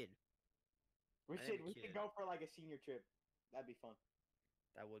I'm a kid? I am a We kid. should go for like a senior trip. That'd be fun.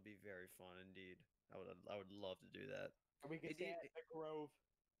 That would be very fun indeed. I would love to do that. And we Hey, could stay at the Grove.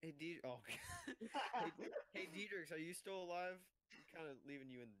 Hey, Oh, hey, hey, Diedrich, are you still alive? I'm kind of leaving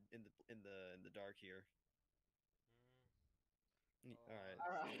you in the dark here. All right,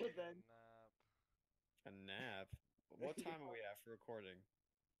 All right, taking then. a nap. a nap. What time are we at for recording?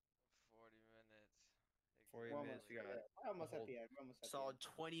 40 minutes. 40 We're minutes. almost, We got yeah, we're almost a at whole the end. We're almost at the solid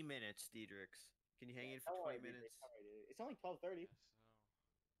end. 20 minutes, Diedrich. Can you hang Yeah, in for don't 20 worry, DJ. minutes? Don't worry, dude. It's only 12:30.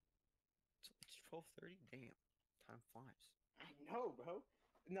 Guess so. It's 12:30. Damn, time flies. I know, bro.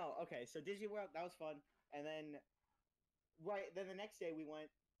 No, okay. So Disney World, that was fun. And then, then the next day we went.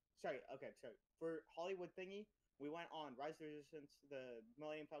 Sorry, okay, sorry. For Hollywood thingy, we went on Rise of the Resistance, the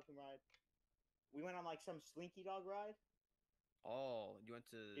Millennium Falcon ride. We went on like some Slinky Dog ride. Oh, you went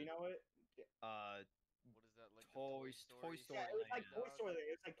to Do you know it? uh What is that, like Toy the Toy Story Story Yeah, it was like Slinky Toy Land. Dog? Story.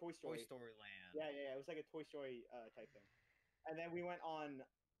 It was like Toy Toy Story. Story Land. Yeah. It was like a Toy Story type thing. And then we went on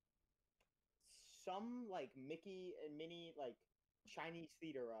some like Mickey and Minnie like Chinese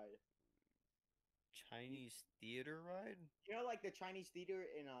theater ride. Chinese theater ride? You know, like the Chinese theater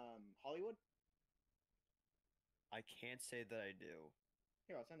in Hollywood. I can't say that I do.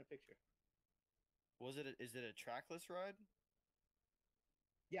 Here, I'll send a picture. Is it a trackless ride?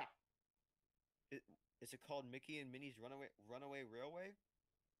 Yeah. Is it called Mickey and Minnie's Runaway Railway?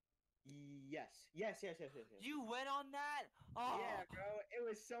 Yes. You went on that? Oh, Yeah, bro. It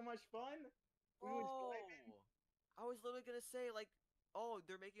was so much fun. We was vibing. I was literally gonna say like, oh,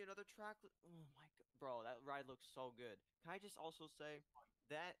 they're making another track. Oh my god, bro, that ride looks so good. Can I just also say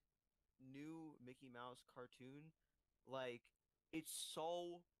that new Mickey Mouse cartoon, like, it's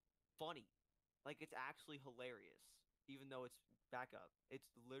so funny. Like, it's actually hilarious, even though it's backup. It's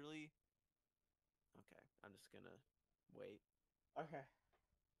literally okay. I'm just gonna wait. Okay.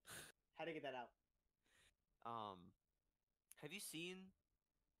 How to get that out? Um, have you seen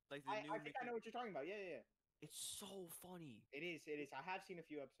like the new I think I Mickey? know what you're talking about. Yeah. It's so funny. It is. I have seen a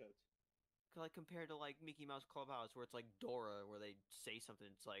few episodes. Like compared to like Mickey Mouse Clubhouse, where it's like Dora, where they say something,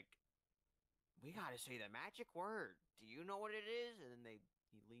 it's like, we gotta say the magic word. Do you know what it is? And then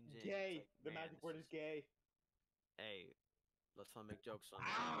he leans in. Gay. It's like, The man, magic word is gay. Hey, let's not make jokes on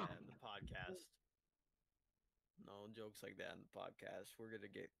Ah! that in the podcast. No jokes like that in the podcast. We're gonna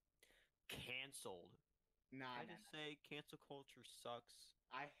get canceled. Nah. I just say cancel culture sucks.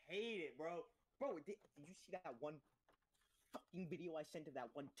 I hate it, bro. Bro, did you see that one fucking video I sent to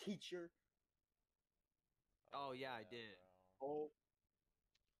that one teacher? Oh yeah, I did. Oh,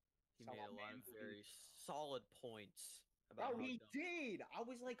 He Saw made my a lot man of do very solid points about bro, how he dumb. did. I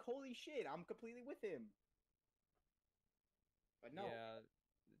was like, holy shit, I'm completely with him. But no, Yeah,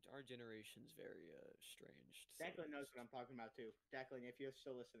 our generation's very strange. to say the Declan knows least. what I'm talking about too. Declan, if you're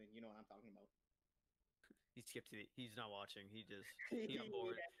still listening, you know what I'm talking about. He skipped it. He's not watching. He got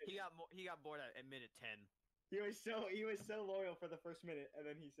bored. He got bored at minute 10. He was so loyal for the first minute, and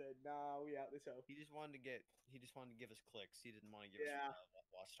then he said, "Nah, we out this hoe." He just wanted to give us clicks. He didn't want to give Yeah. us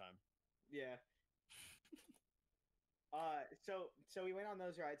watch time. Yeah. So we went on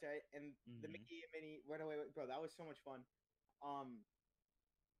those rides, right? And the Mhm. Mickey and Minnie Runaway, bro, that was so much fun.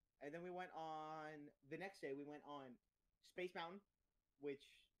 And then we went on the next day. We went on Space Mountain, which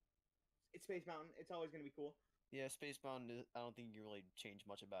it's Space Mountain. It's always gonna be cool. Yeah, Spacebound. I don't think you can really change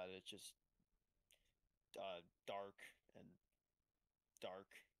much about it. It's just dark and dark.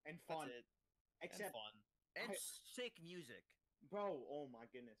 And fun. That's it. Except, and fun and I- sick music. bro, oh my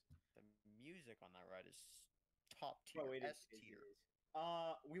goodness. The music on that ride is top tier, Bro, it is. S It tier. is.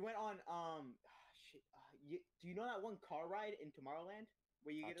 We went on shit. Do you know that one car ride in Tomorrowland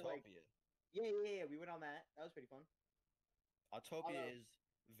where you get to like? Autopia. Yeah. We went on that. That was pretty fun. Autopia Although- is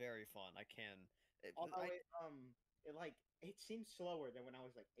very fun. I can. Although it seemed slower than when I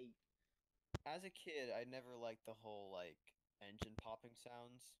was like 8. As a kid, I never liked the whole like engine popping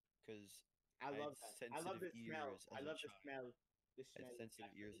sounds because I I love had that. I love the sensitive smell. ears as I a love the child. smell. The I smell. had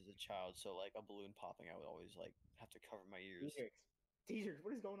sensitive ears as a child, so like a balloon popping, I would always like have to cover my ears. Teasers,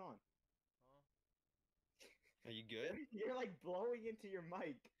 what is going on? Huh? Are you good? You're like blowing into your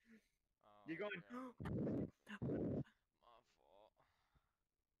mic. Oh, You're going. crap. My fault.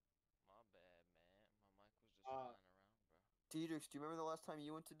 My bad, man. My mic was just flying around, bro. Dietrich, do you remember the last time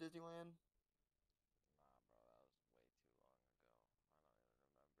you went to Disneyland? Nah,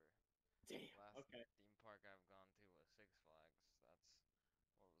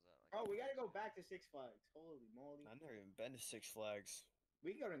 Oh, we gotta go back to Six Flags. Holy moly. I've never even been to Six Flags.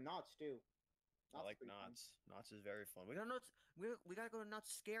 We can go to Knott's too. I like pretty fun. Knott's. Knott's is very fun. We gotta we gotta go to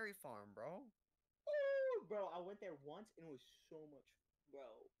Knott's Scary Farm, bro. Woo! Bro, I went there once and it was so much. Bro.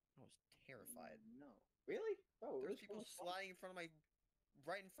 I was terrified. No. Really? Bro, it There's was so people much fun. sliding in front of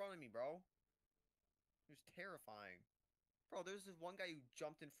right in front of me, bro. It was terrifying. Bro, there's this one guy who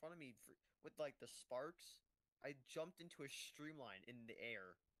jumped in front of me with like the sparks. I jumped into a streamline in the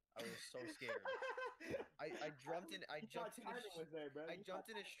air. I was so scared. I jumped in. I jumped in. I jumped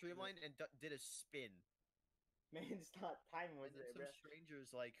in a streamline and did a spin. Man's not timing And was then there, some bro.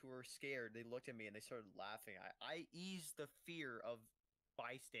 strangers like who were scared. They looked at me and they started laughing. I eased the fear of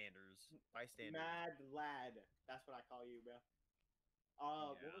bystanders. Mad lad. That's what I call you, bro.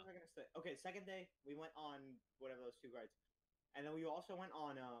 What was I gonna say? Okay, second day we went on whatever those 2 rides, and then we also went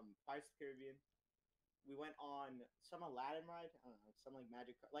on Pirates of the Caribbean. We went on some Aladdin ride. I don't know, some like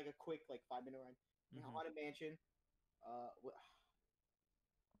magic, like a quick like 5-minute ride. Mhm. Haunted Mansion.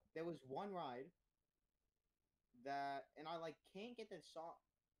 There was one ride that, and I like can't get the song.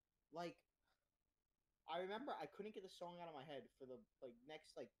 Like, I remember I couldn't get the song out of my head for the like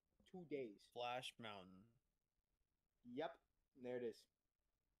next like 2 days. Splash Mountain. Yep, there it is.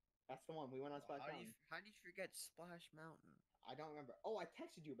 That's the one. We went on Splash Mountain. How do you forget Splash Mountain? I don't remember. Oh, I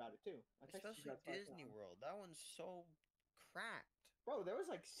texted you about it too. I texted Especially you about Splash Disney Mountain. World. That one's so cracked. Bro, there was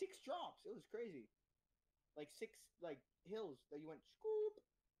like 6 drops. It was crazy. Like 6 like hills that you went scoop.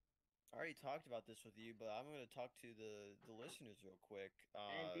 I already talked about this with you, but I'm gonna talk to the listeners real quick.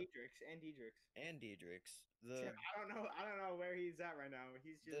 And Diedrichs. And Diedrichs. I don't know where he's at right now.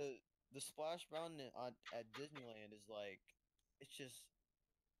 He's just The Splash Mountain at Disneyland is like,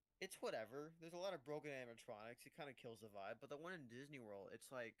 it's whatever. There's a lot of broken animatronics. It kind of kills the vibe. But the one in Disney World,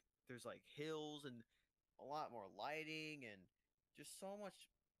 it's like there's like hills and a lot more lighting and just so much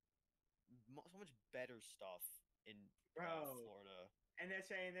better stuff in Florida. And they're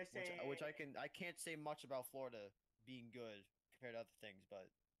saying Which I can't say much about Florida being good compared to other things, but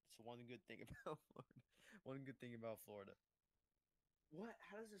it's one good thing about Florida. One good thing about Florida. What?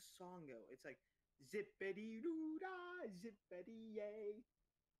 How does the song go? It's like zippity doo dah, zippity yay.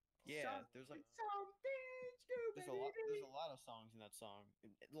 Yeah, there's like there's a lot of songs in that song.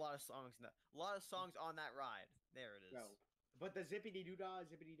 A lot of songs on that ride. There it is. Bro. But the zippity doo dah,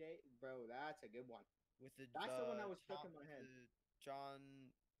 zippity day, bro, that's a good one. That's the one that was stuck in my head.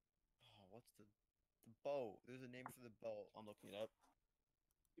 What's the boat? There's a name for the boat. I'm looking it up.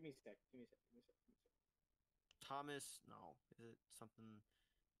 Give me a sec. Thomas, no, is it something?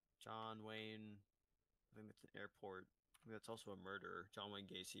 John Wayne. I think that's an airport. I think that's also a murderer. John Wayne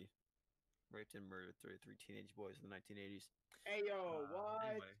Gacy raped and murdered 33 teenage boys in the 1980s. Hey yo, what?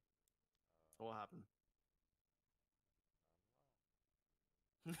 Anyway, what happened?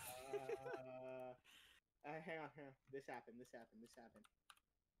 Hang on. This happened.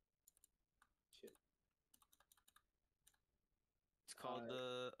 Shit. It's called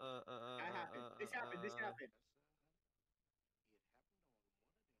That happened. This happened.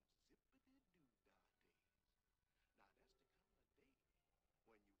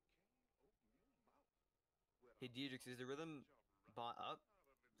 Hey Diedrich, is the rhythm bought up?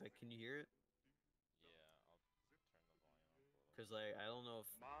 Like, can you hear it? Yeah, I'll turn the volume up a little. Because like I don't know if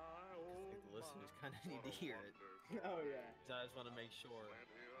like, the listeners kind of need to hear it. Oh yeah. So I just want to make sure.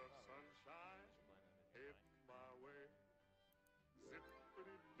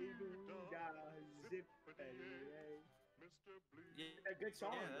 A good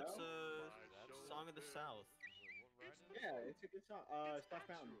song, Yeah, that's bro. Song of the South. Yeah, it's a good song. Splash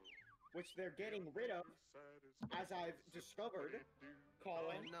Mountain, which they're getting rid of, as I've discovered.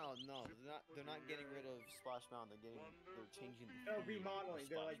 Colin. No, they're not getting rid of Splash Mountain. They're changing. They're remodeling.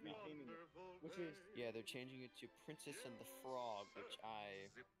 They're like Splash Mountain. retheming it, which is They're changing it to Princess and the Frog, which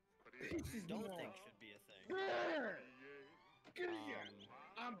I don't think should be a thing.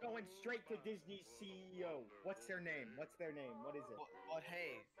 I'm going straight to Disney's CEO. What's their name? What is it? But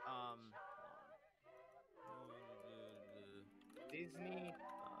hey, Disney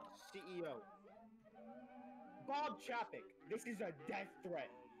CEO. Bob Chapek. This is a death threat.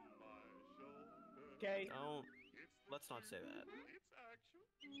 Okay? Let's not say that.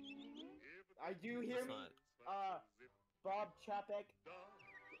 Do you hear me? Bob Chapek.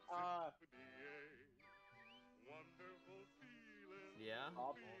 Yeah.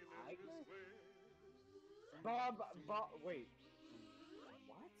 Wait.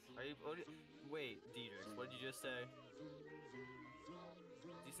 What? Wait, Dietrich, what did you just say?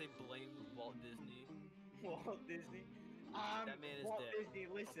 Did you say blame Walt Disney? Walt Disney? That man is Walt dead. Disney,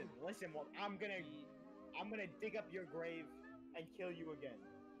 listen, Walt, I'm gonna dig up your grave and kill you again.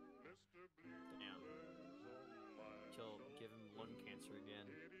 Damn. Till give him lung cancer again.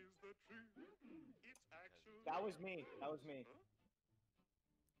 That was me. That was me.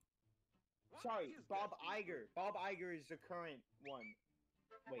 Sorry, Bob Iger. Bob Iger is the current one.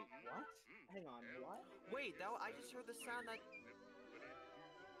 Wait, what? Hang on, what? Wait, I just heard the sound that.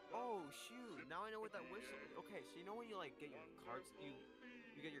 Oh shoot! Now I know what that whistle. Okay, so you know when you like get your cards,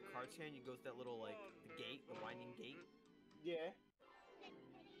 you get your card stand, you go through that little like the gate, the winding gate, Yeah.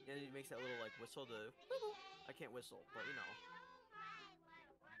 and it makes that little like whistle. I can't whistle, but you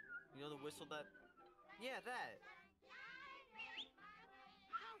know the whistle that. Yeah, that.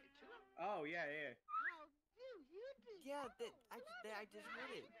 Oh yeah, yeah. Yeah, I just heard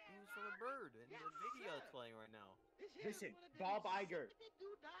it. It was from a bird in the video that's playing right now. Listen, Bob Iger.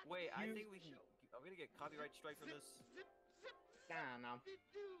 Wait, I You- think we can. Are we gonna get copyright strike from this? Nah, no.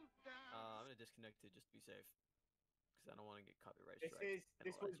 I'm gonna disconnect it just to be safe, because I don't want to get copyright This strike. is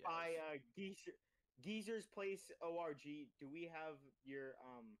this was by Geezer's Place ORG. Do we have your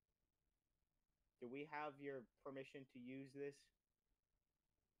permission to use this?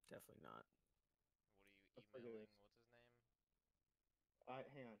 Definitely not. What Let's are you look at emailing? this. What's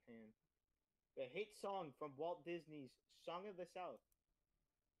his name? Hang on. The hit song from Walt Disney's Song of the South.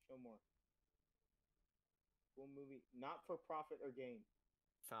 Show more. Cool movie, not for profit or gain.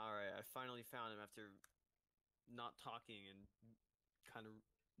 All right, I finally found him after not talking and kind of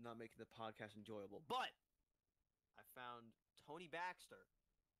not making the podcast enjoyable. But I found Tony Baxter,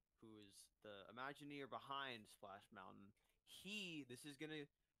 who is the Imagineer behind Splash Mountain. This is gonna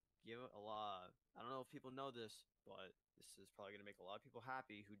give a lot. I don't know if people know this, but this is probably gonna make a lot of people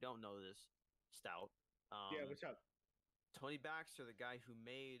happy who don't know this. Stout. Yeah, what's up? Tony Baxter, the guy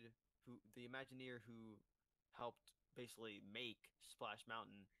the Imagineer who helped basically make Splash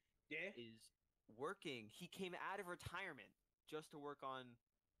Mountain, Yeah. is working. He came out of retirement just to work on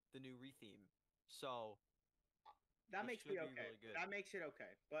the new retheme. So That it makes should me be okay. really good. That makes it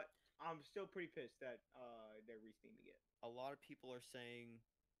okay. But I'm still pretty pissed that they're retheming it. a lot of people are saying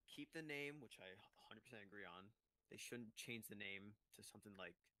keep the name, which I 100% agree on. They shouldn't change the name to something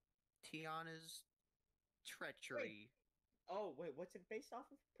like Tiana's Treachery. Oh wait, what's it based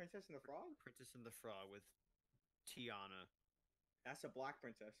off of? Princess and the Frog? Princess and the Frog with Tiana. That's a black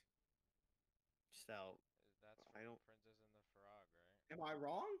princess. So That's I from don't- Princess and the Frog, right? Am I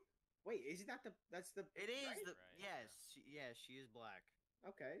wrong? Wait, isn't that that's the it is right? the Right, yes, yeah. she is black.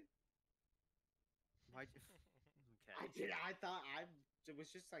 Okay. Why? Okay. I thought it was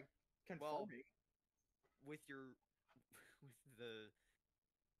just like confirming. With your with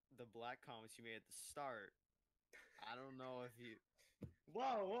the black comments you made at the start, I don't know if you. Whoa,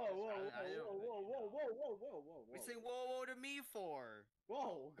 I don't- whoa. We saying whoa to me for.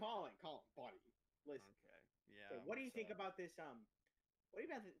 Whoa, Colin, buddy. Listen. Okay. Yeah. Okay, what do you what's think up? about this? What do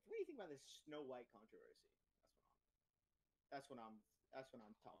you think about this Snow White controversy? That's what I'm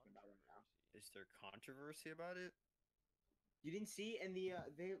talking about right now. Is there controversy about it? You didn't see in the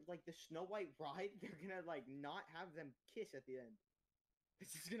they like the Snow White ride. They're gonna like not have them kiss at the end.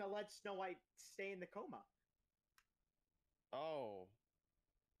 This is gonna let Snow White stay in the coma. Oh,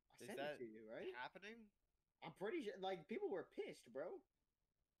 I is sent that it to you, right? happening? I'm pretty sure. Like people were pissed, bro.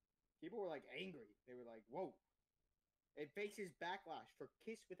 People were like angry. They were like, "Whoa!" It faces backlash for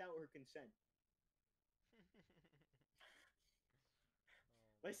kiss without her consent.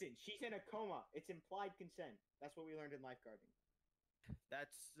 Listen, she's in a coma. It's implied consent. That's what we learned in lifeguarding.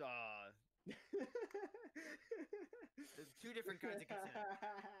 That's there's two different kinds of consent.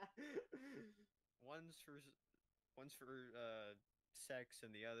 One's for sex,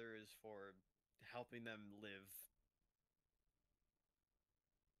 and the other is for helping them live.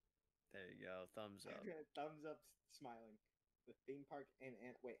 There you go. Thumbs up. Thumbs up, smiling. The theme park and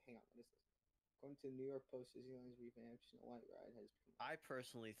wait, hang on. What is this? According to the New York Post, Disneyland's revamped Snow White ride has become. I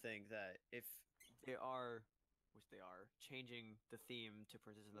personally think that if they are, which they are, changing the theme to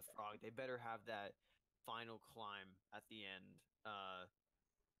Princess and the Frog, they better have that final climb at the end.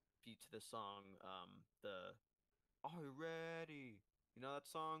 Beat to the song. The Are You Ready? You know that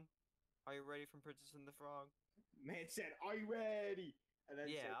song? Are You Ready from Princess and the Frog? Man said, "Are you ready?" And then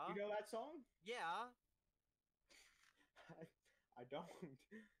said, Yeah. "You know that song?" Yeah. I don't. You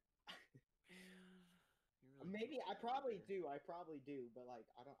really Maybe don't I know probably either. do. I probably do, but like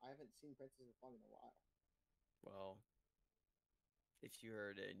I haven't seen Princess and the Frog in a while. Well, if you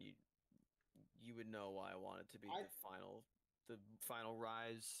heard it, and you would know why I want it to be I- the final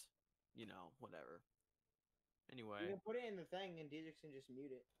rise. You know, whatever. Anyway, You can put it in the thing, and DJ can just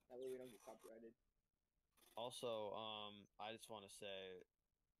mute it. That way we don't get copyrighted. also, I just want to say,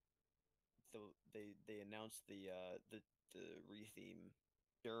 they announced the retheme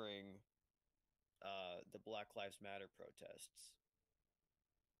during the Black Lives Matter protests.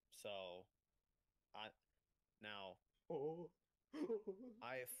 So, I now Oh.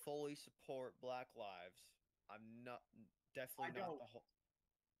 I fully support Black Lives. I'm not definitely I not don't. the whole.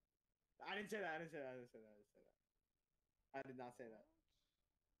 I didn't say that. I didn't say that. I didn't say that. I didn't say that. I did not say that.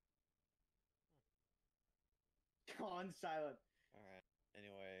 Gone silent. All right.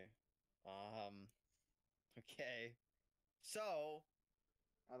 Anyway, okay. So,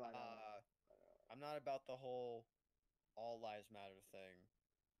 I lied. I'm not about the whole all lives matter thing,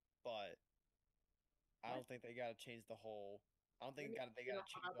 but I don't What? think they gotta change the whole. I don't think they You know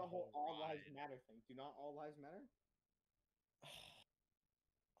gotta change about the the whole whole all lives ride. matter thing? Do not all lives matter?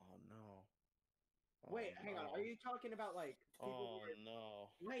 Oh no. Wait, Oh hang on. no. Are you talking about like people who Oh are?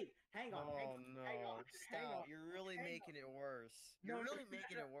 no. Wait, hang on. Oh Hang on. no. Hang on. Stop. You're really Hang making it worse. No, You're no, really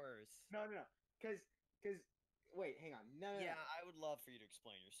making it worse. No, no, no. Cause, wait, hang on. No, no, Yeah, no. I would love for you to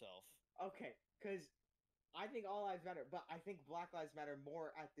explain yourself. Okay, cause I think all lives matter, but I think Black Lives Matter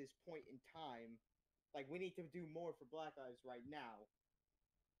more at this point in time. Like we need to do more for Black Lives right now.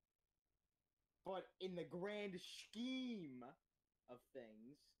 But in the grand scheme of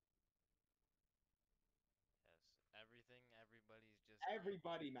things, Yes, everything, everybody's just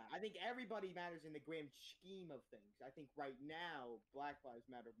everybody equal. matters. I think everybody matters in the grand scheme of things. I think right now Black Lives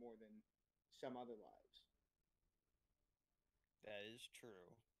matter more than some other lives. That is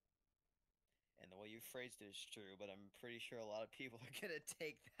true. And the way you phrased it is true, but I'm pretty sure a lot of people are gonna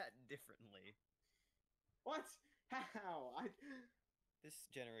take that differently. What? How? This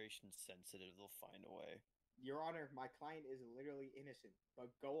generation's sensitive, they'll find a way. Your Honor, my client is literally innocent, but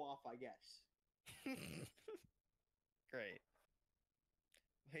go off, I guess. Great.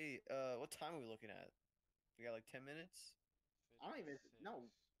 Hey, what time are we looking at? We got like 10 minutes? I don't even 56. no.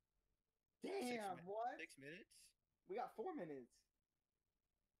 6 Damn, what? 6 minutes? We got 4 minutes.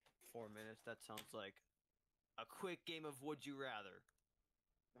 4 minutes. That sounds like a quick game of Would You Rather.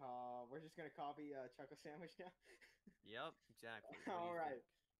 We're just gonna copy Chuckle Sandwich now. Yep, exactly. What do All you right. think?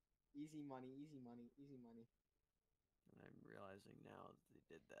 Easy money, easy money, easy money. And I'm realizing now that they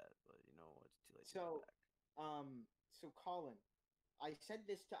did that, but you know what? It's too late to So, go back. so Colin, I said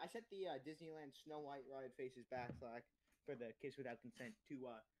the Disneyland Snow White ride faces backslack for the Kiss Without Consent to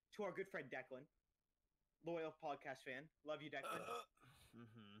our good friend Declan, loyal podcast fan. Love you, Declan.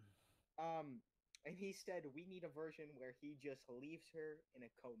 And he said we need a version where he just leaves her in a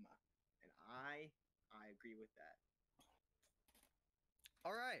coma, and I agree with that.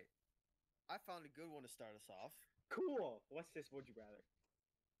 All right. I found a good one to start us off. Cool. What's this? Would you rather?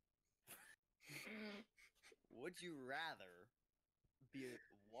 Would you rather be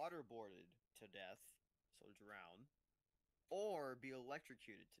waterboarded to death, so drown, or be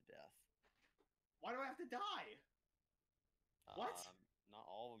electrocuted to death? Why do I have to die? What? Not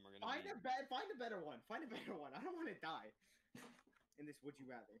all of them are gonna be. Find a better one. Find a better one. I don't want to die. In this, would you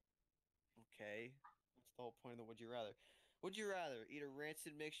rather? Okay. What's the whole point of the would you rather? Would you rather eat a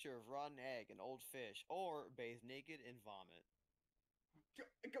rancid mixture of rotten egg and old fish, or bathe naked in vomit?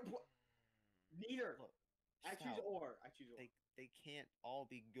 Neither. Look, I choose Stout, or. I choose or. they can't all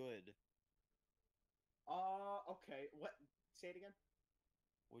be good. Okay. What? Say it again.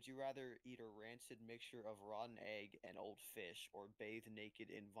 Would you rather eat a rancid mixture of rotten egg and old fish, or bathe naked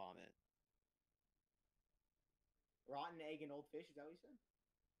in vomit? Rotten egg and old fish. Is that what you said?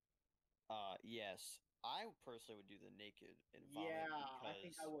 Yes. I personally would do the naked in vomit Yeah, because I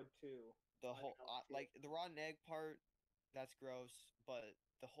think I would too. the I whole think I would too. like the rotten egg part, that's gross, but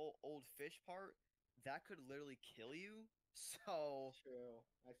the whole old fish part, that could literally kill you. So True.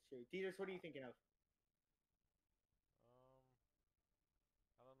 That's true. Dieters, what are you thinking of?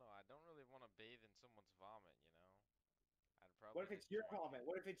 I don't know. I don't really want to bathe in someone's vomit, you know? I'd What probably if it's just your drink vomit? it.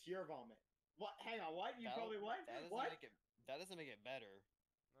 What if it's your vomit? What? Hang on. What? You probably what? that doesn't What? make it better.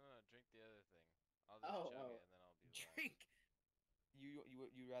 No, no, no, drink the other thing. I'll just Oh, chug oh. it and then I'll be the last. Drink.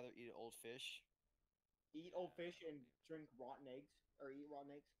 You rather eat old fish? Eat old Yeah, fish that'll and be. drink rotten eggs, or eat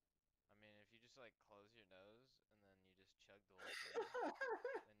rotten eggs. I mean, if you just like close your nose and then you just chug the whole thing,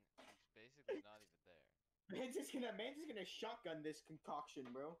 then it's basically not even there. Man's just gonna shotgun this concoction,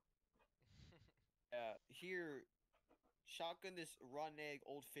 bro. Here, shotgun this rotten egg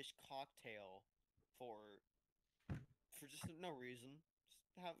old fish cocktail for just no reason.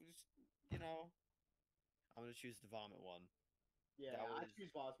 You know. I'm gonna choose the vomit one. Yeah, That I was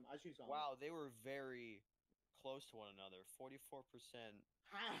choose vomit. I choose vomit. wow. They were very close to one another. 44%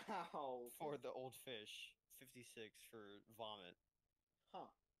 How? for the old fish. 56 for vomit. Huh.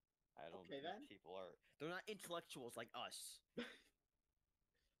 I don't Okay, think then. people are. They're not intellectuals like us.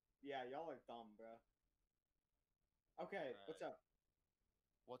 Yeah, y'all are dumb, bro. Okay, what's Alright. up?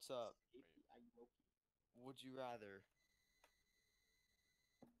 What's up? Safety, Ayoki. Would you rather?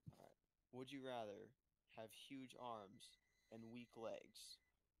 Alright. Would you rather have huge arms and weak legs,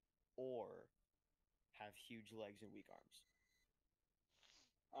 or have huge legs and weak arms?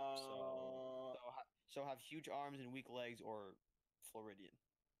 So have huge arms and weak legs, or Floridian.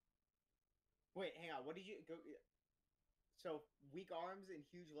 Wait, hang on. What did you go? So weak arms and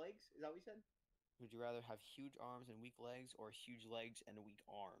huge legs. Is that what you said? Would you rather have huge arms and weak legs, or huge legs and weak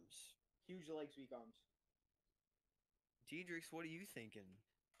arms? Huge legs, weak arms. Diedrichs, what are you thinking?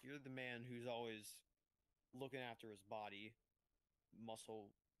 You're the man who's always looking after his body,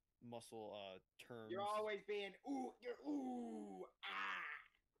 muscle terms. You're always being ooh ah.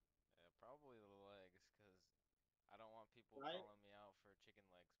 Yeah, probably the legs, cause I don't want people Right? calling me out for chicken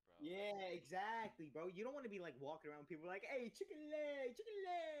legs, bro. Yeah, exactly, bro. You don't want to be like walking around people like, hey, chicken leg, chicken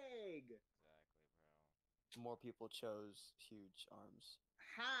leg. Exactly, bro. More people chose huge arms.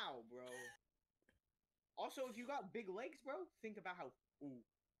 How, bro? Also, if you got big legs, bro, think about how. Ooh,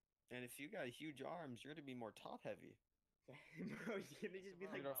 And if you got huge arms, you're gonna be more top heavy. bro, you're gonna just be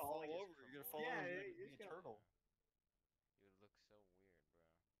You're like You're gonna fall falling. over. You're gonna fall Yeah, over. you're You're just gonna be a gonna- turtle. You would look so weird, bro.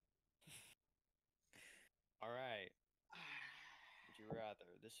 All right. Would you rather?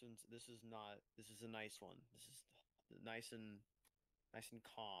 This is not. This is a nice one. This is nice and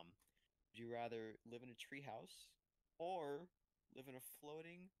calm. Would you rather live in a treehouse or live in a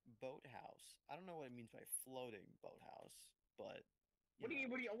floating boathouse? I don't know what it means by floating boathouse, but What do you?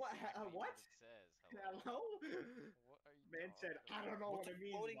 What? Exactly What? what it says. Hello. Hello? What are you Man said, talking I don't know What's what a it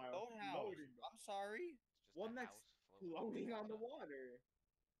means floating by boathouse? floating. I'm sorry. It's just One a that's house floating on the water.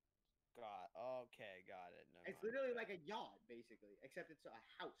 water. Okay, got it. Never It's mind. literally like a yacht, basically, except it's a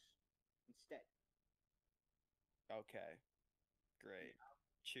house instead. Okay, great.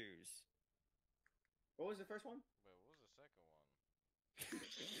 Choose. What was the first one? Wait, what was the second one?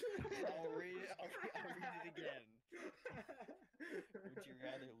 I'll read it. I'll read it again. Would you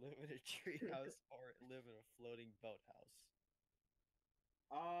rather live in a treehouse or live in a floating boathouse?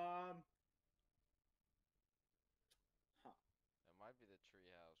 Um. Huh. It might be the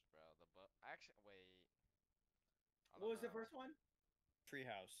treehouse, bro. Actually, wait. I What don't was the know. first one?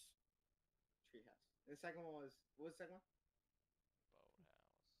 Treehouse. Treehouse. The second one was. What was the second one? Boathouse.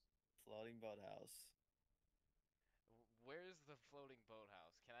 Floating boathouse. Where's the floating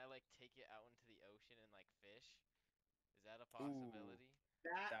boathouse? Can I like take it out into the ocean and like fish? Is that a Ooh. possibility?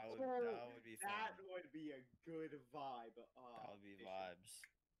 That would be That fun. would be a good vibe. That would be fishing. vibes.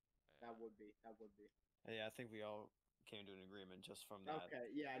 That Yeah. would be. That would be. Yeah, I think we all came to an agreement just from that. Okay.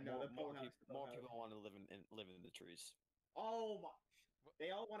 Yeah. No. The boathouse. the More boathouse. people want to live in the trees. Oh my. What?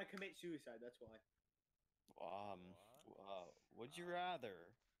 They all want to commit suicide. That's why. Would you rather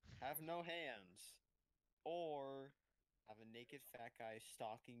have no hands or have a naked fat guy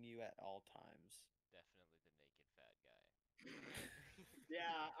stalking you at all times? Definitely the naked fat guy.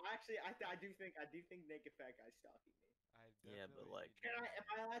 Yeah. Actually, I do think naked fat guy's stalking me. Yeah, but, definitely like- be Am doing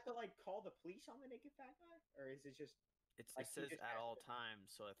I allowed to like call the police on the naked fat guy, or is it just? It Like, he says just at has all to-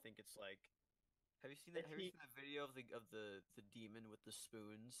 times, so I think it's like. Have you seen that? If Have you he- seen that video of the demon with the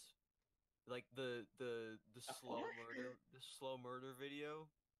spoons? Like the slow what? slow murder video.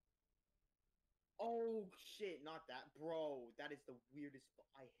 Oh shit! Not that, bro. That is the weirdest.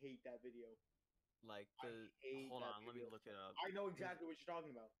 I hate that video. Like I hate hold that on, let me video. look it up. I know exactly what you're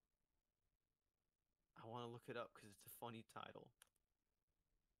talking about. I want to look it up because it's a funny title.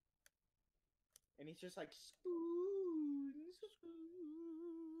 And he's just like spoons.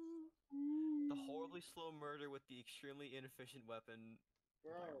 The horribly slow murder with the extremely inefficient weapon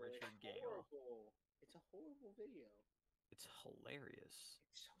Bro, by Richard it's Gale. horrible. It's a horrible video. It's hilarious.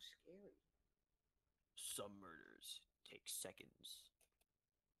 It's so scary. Some murders take seconds.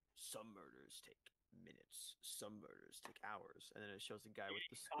 Some murders take minutes. Some murders take hours. And then it shows the guy with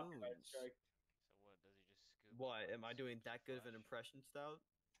the Copyright spoons. strike. So what? Does he just scoop? What? Am I spoons doing with that good of an flesh? impression, Stout?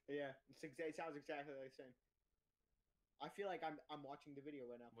 Yeah, it sounds exactly like the same. I feel like I'm watching the video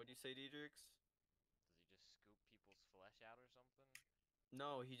right now. What'd you say, Diedrichs? Does he just scoop people's flesh out or something?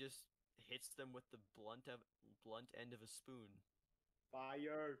 No, he just hits them with the blunt end of a spoon.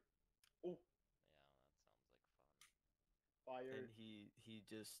 Fire! Oh, Yeah, that sounds like fun. fire! And he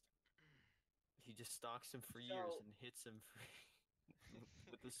just stalks him for years So- and hits him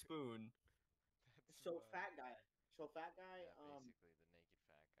with the spoon. That's So wild. fat guy. So fat guy. Yeah, basically the naked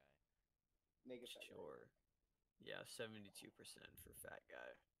fat guy. Naked fat guy. Sure. Yeah, 72% for fat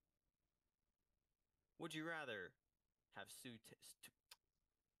guy. Would you rather have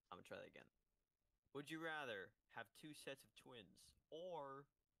I'm gonna try that again. Would you rather have two sets of twins or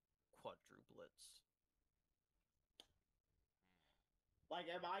quadruplets? Like,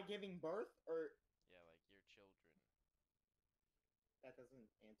 am I giving birth or? Yeah, like That doesn't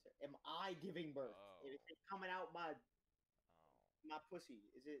answer. Am I giving birth? Oh. Is it coming out my Oh. pussy?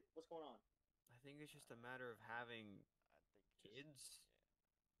 Is it? What's going on? I think it's just a matter of having I think kids,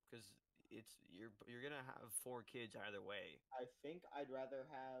 yeah. because you're gonna have 4 kids either way. I think I'd rather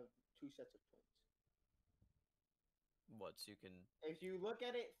have 2 sets of twins. What, so you can? If you look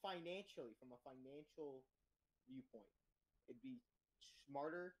at it financially, from a financial viewpoint, it'd be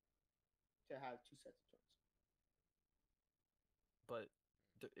smarter to have 2 sets of twins. But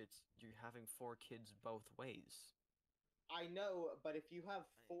it's you're having 4 kids both ways. I know, but if you have I need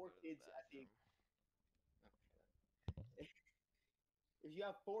to four go to the kids at the bathroom. if you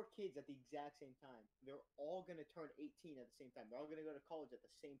have 4 kids at the exact same time, they're all gonna turn 18 at the same time. They're all gonna go to college at the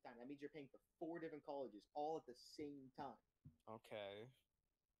same time. That means you're paying for 4 different colleges all at the same time. Okay.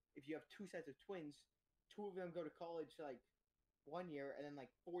 If you have 2 sets of twins, 2 of them go to college like 1 year, and then like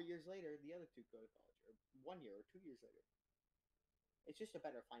 4 years later, the other 2 go to college, or 1 year or 2 years later. It's just a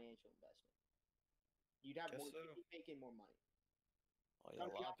better financial investment. You'd have Guess more. so. You'd be making more money. Oh yeah,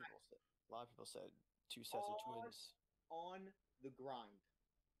 Gotta be a lot of people said 2 sets of twins. on the grind.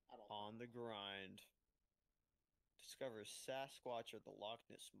 At all. On the grind. Discover Sasquatch or the Loch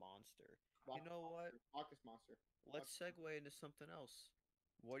Ness Monster. You know what? Loch Ness Monster. Let's segue into something else.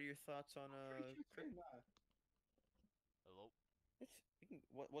 What are your thoughts on Hello. It's,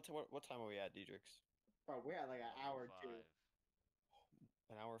 what time are we at, Diedrichs? Bro, we're at like an hour or 2. 5.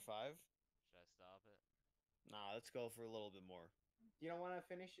 An hour 5? Should I stop it? Nah, let's go for a little bit more. You don't want to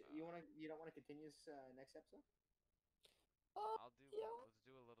finish. You don't want to continue this next episode. I'll do. yeah. Let's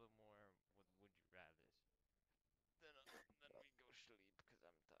do a little more with would you rather's. Then we go sleep because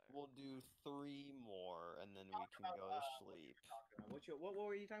I'm tired. We'll do 3 more, and then we can go to sleep. What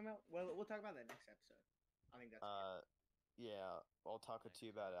were you talking about? Well, we'll talk about that next episode. I think that's. Yeah, I'll talk to you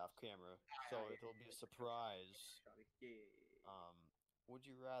about it off camera, so it'll be a surprise. Yeah. Would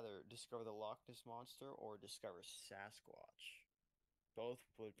you rather discover the Loch Ness Monster or discover Sasquatch? Both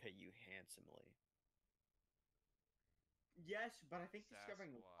would pay you handsomely. Yes, but I think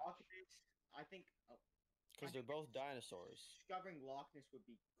discovering Loch Sasquatch. Ness. I think. Because they're both dinosaurs. Discovering Loch Ness would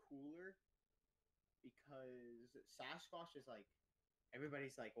be cooler because Sasquatch is like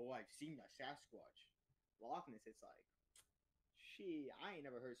everybody's like, oh, I've seen a Sasquatch. Loch Ness, it's like, I ain't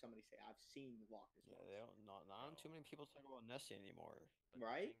never heard somebody say I've seen Loch Ness. Yeah, they don't. Not too many people talk about Nessie anymore. But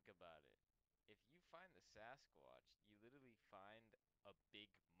right? think about it. If you find the Sasquatch, you literally find a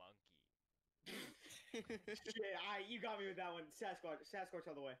big monkey. You got me with that one. Sasquatch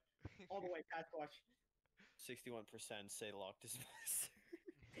all the way, Sasquatch. 61% say Loch Ness Monster.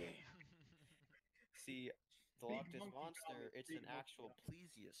 Damn. See, the Big Loch Ness monkey got Monster, me. it's Big an monkey actual got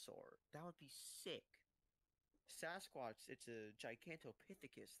plesiosaur. That would be sick. Sasquatch, it's a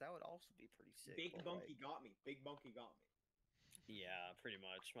Gigantopithecus. That would also be pretty sick. Big but, monkey got me. Big monkey got me. Yeah, pretty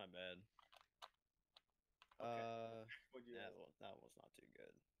much. My bad. Okay. What'd you that was not too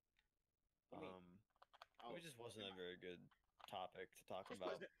good. Oh, It just wasn't a very good topic to talk just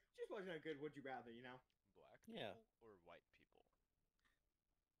about. wasn't a good would you rather, you know? Black Yeah. people or white people?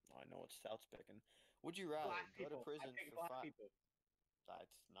 I know what Stout's picking. Would you rather Black go to people. prison I pick for black 5? people.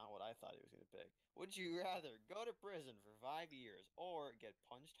 That's not what I thought he was going to pick. Would you rather go to prison for 5 years or get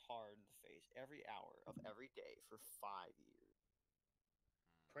punched hard in the face every hour of every day for 5 years?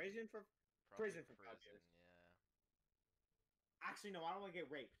 Prison for Probably prison for 5 years. Yeah. Actually, no, I don't want to get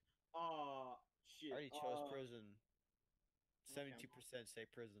raped. Shit. I already chose prison. okay, 72% say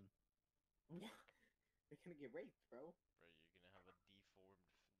prison. What? They're gonna get raped, bro. Bro, you're gonna have a deformed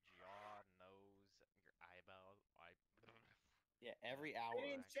jaw, nose, your eyeball. Yeah, every hour.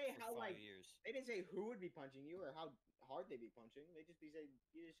 They didn't say for how 5 like years. they didn't say who would be punching you or how hard they'd be punching. They just said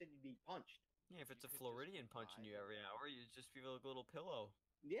you just said you'd be punched. Yeah, if it's You a could just Floridian be punching you vibing. every hour, you just feel like a little pillow.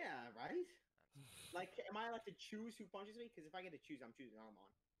 Yeah, right. That's Like, am I allowed to choose who punches me? Because if I get to choose, I'm choosing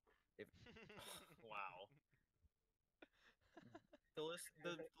Armand. Wow. The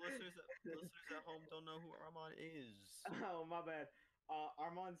listeners at home don't know who Armand is. Oh, my bad.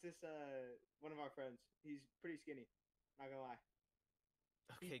 Armand's just one of our friends. He's pretty skinny. Not gonna lie.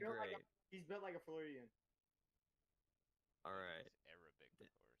 Okay, built like great. He's built like a Floridian. All right. He's Arabic or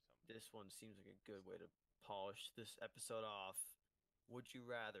something. This one seems like a good way to polish this episode off. Would you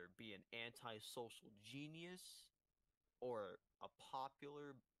rather be an antisocial genius or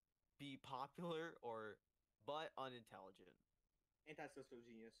be popular or but unintelligent? Antisocial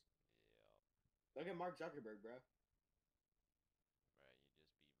genius. Yeah. Look at Mark Zuckerberg, bro. Right, you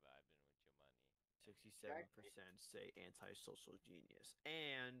just be vibing with your money. 67% say antisocial genius.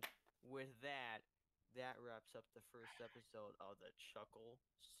 And with that wraps up the first episode of the Chuckle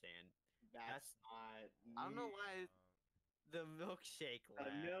Sand. That's not. I don't know why The milkshake The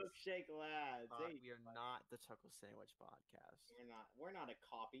lads. milkshake lads. Hey, We are not the Chuckle Sandwich podcast. we're not a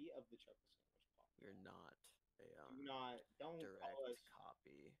copy of the Chocolate Sandwich Podcast. We're not a Don't direct call us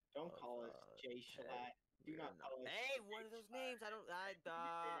copy. don't of, call us Jay Ted. Schlatt. Do We're not call us Hey, what are those names? I don't.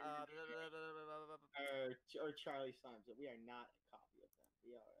 or Charlie Slimes. We are not a copy of them.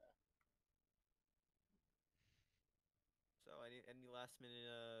 We are So, any last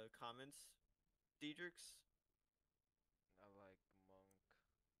minute comments, Diedrichs? I like monk.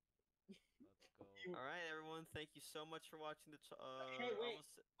 Let's go. All right, everyone. Thank you so much for watching the. Hey, wait.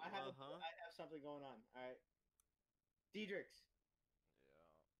 Almost, I have uh-huh. I have something going on. All right. Diedrichs, Yeah.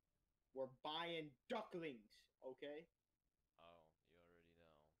 we're buying ducklings, okay? Oh, you already know.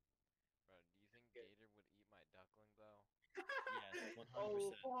 Bro, do you think Gator would eat my duckling though? Yes, 100%.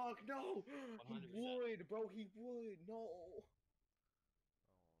 Oh fuck no! He 100%. would, bro. He would. No. Oh no.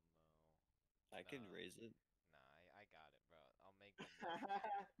 I can Nah. raise it. Nah, I got it, bro. I'll make them work.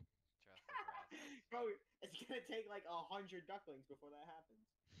 Trust the process. Bro, it's gonna take like 100 ducklings before that happens.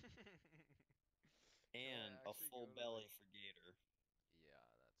 And a actually full go to, belly like- for Gator. Yeah,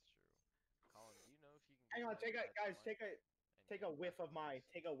 that's true. Colin, do you know if you can? Hang get on, to, like, guys, PetSmart take and a get whiff of my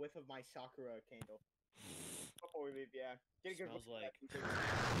ducklings? Sakura candle before we leave. Yeah, get a good Smells whiff of like-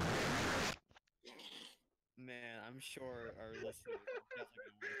 that. Man, I'm sure our listeners are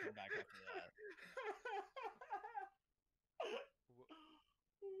definitely going to come back after that.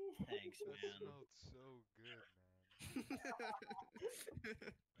 Thanks, That man. smelled so good, man.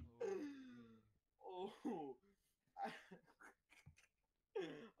 Oh.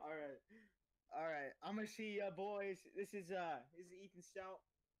 All right. I'm gonna see ya, boys. This is Ethan Stout.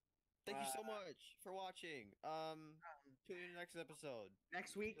 Thank you so much for watching. Tune in next episode.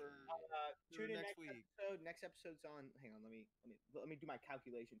 Next week, For tune in next next week. episode. Next episode's on. Hang on, let me do my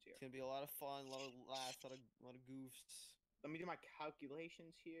calculations here. It's gonna be a lot of fun, a lot of laughs, a lot of goofs. Let me do my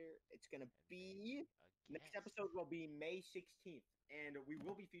calculations here. It's gonna And be maybe a next guest. episode will be May 16th, and we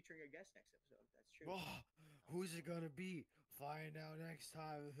will be featuring a guest next episode. That's true. Who's it gonna be? Find out next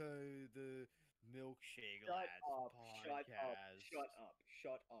time. The Milkshake Shut Lads up! podcast. Shut up!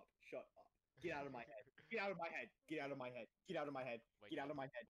 Shut up! Shut up! Get out of my head! Get out of my head! Get out of my head! Get out of my head! Wake Get out up. of my head!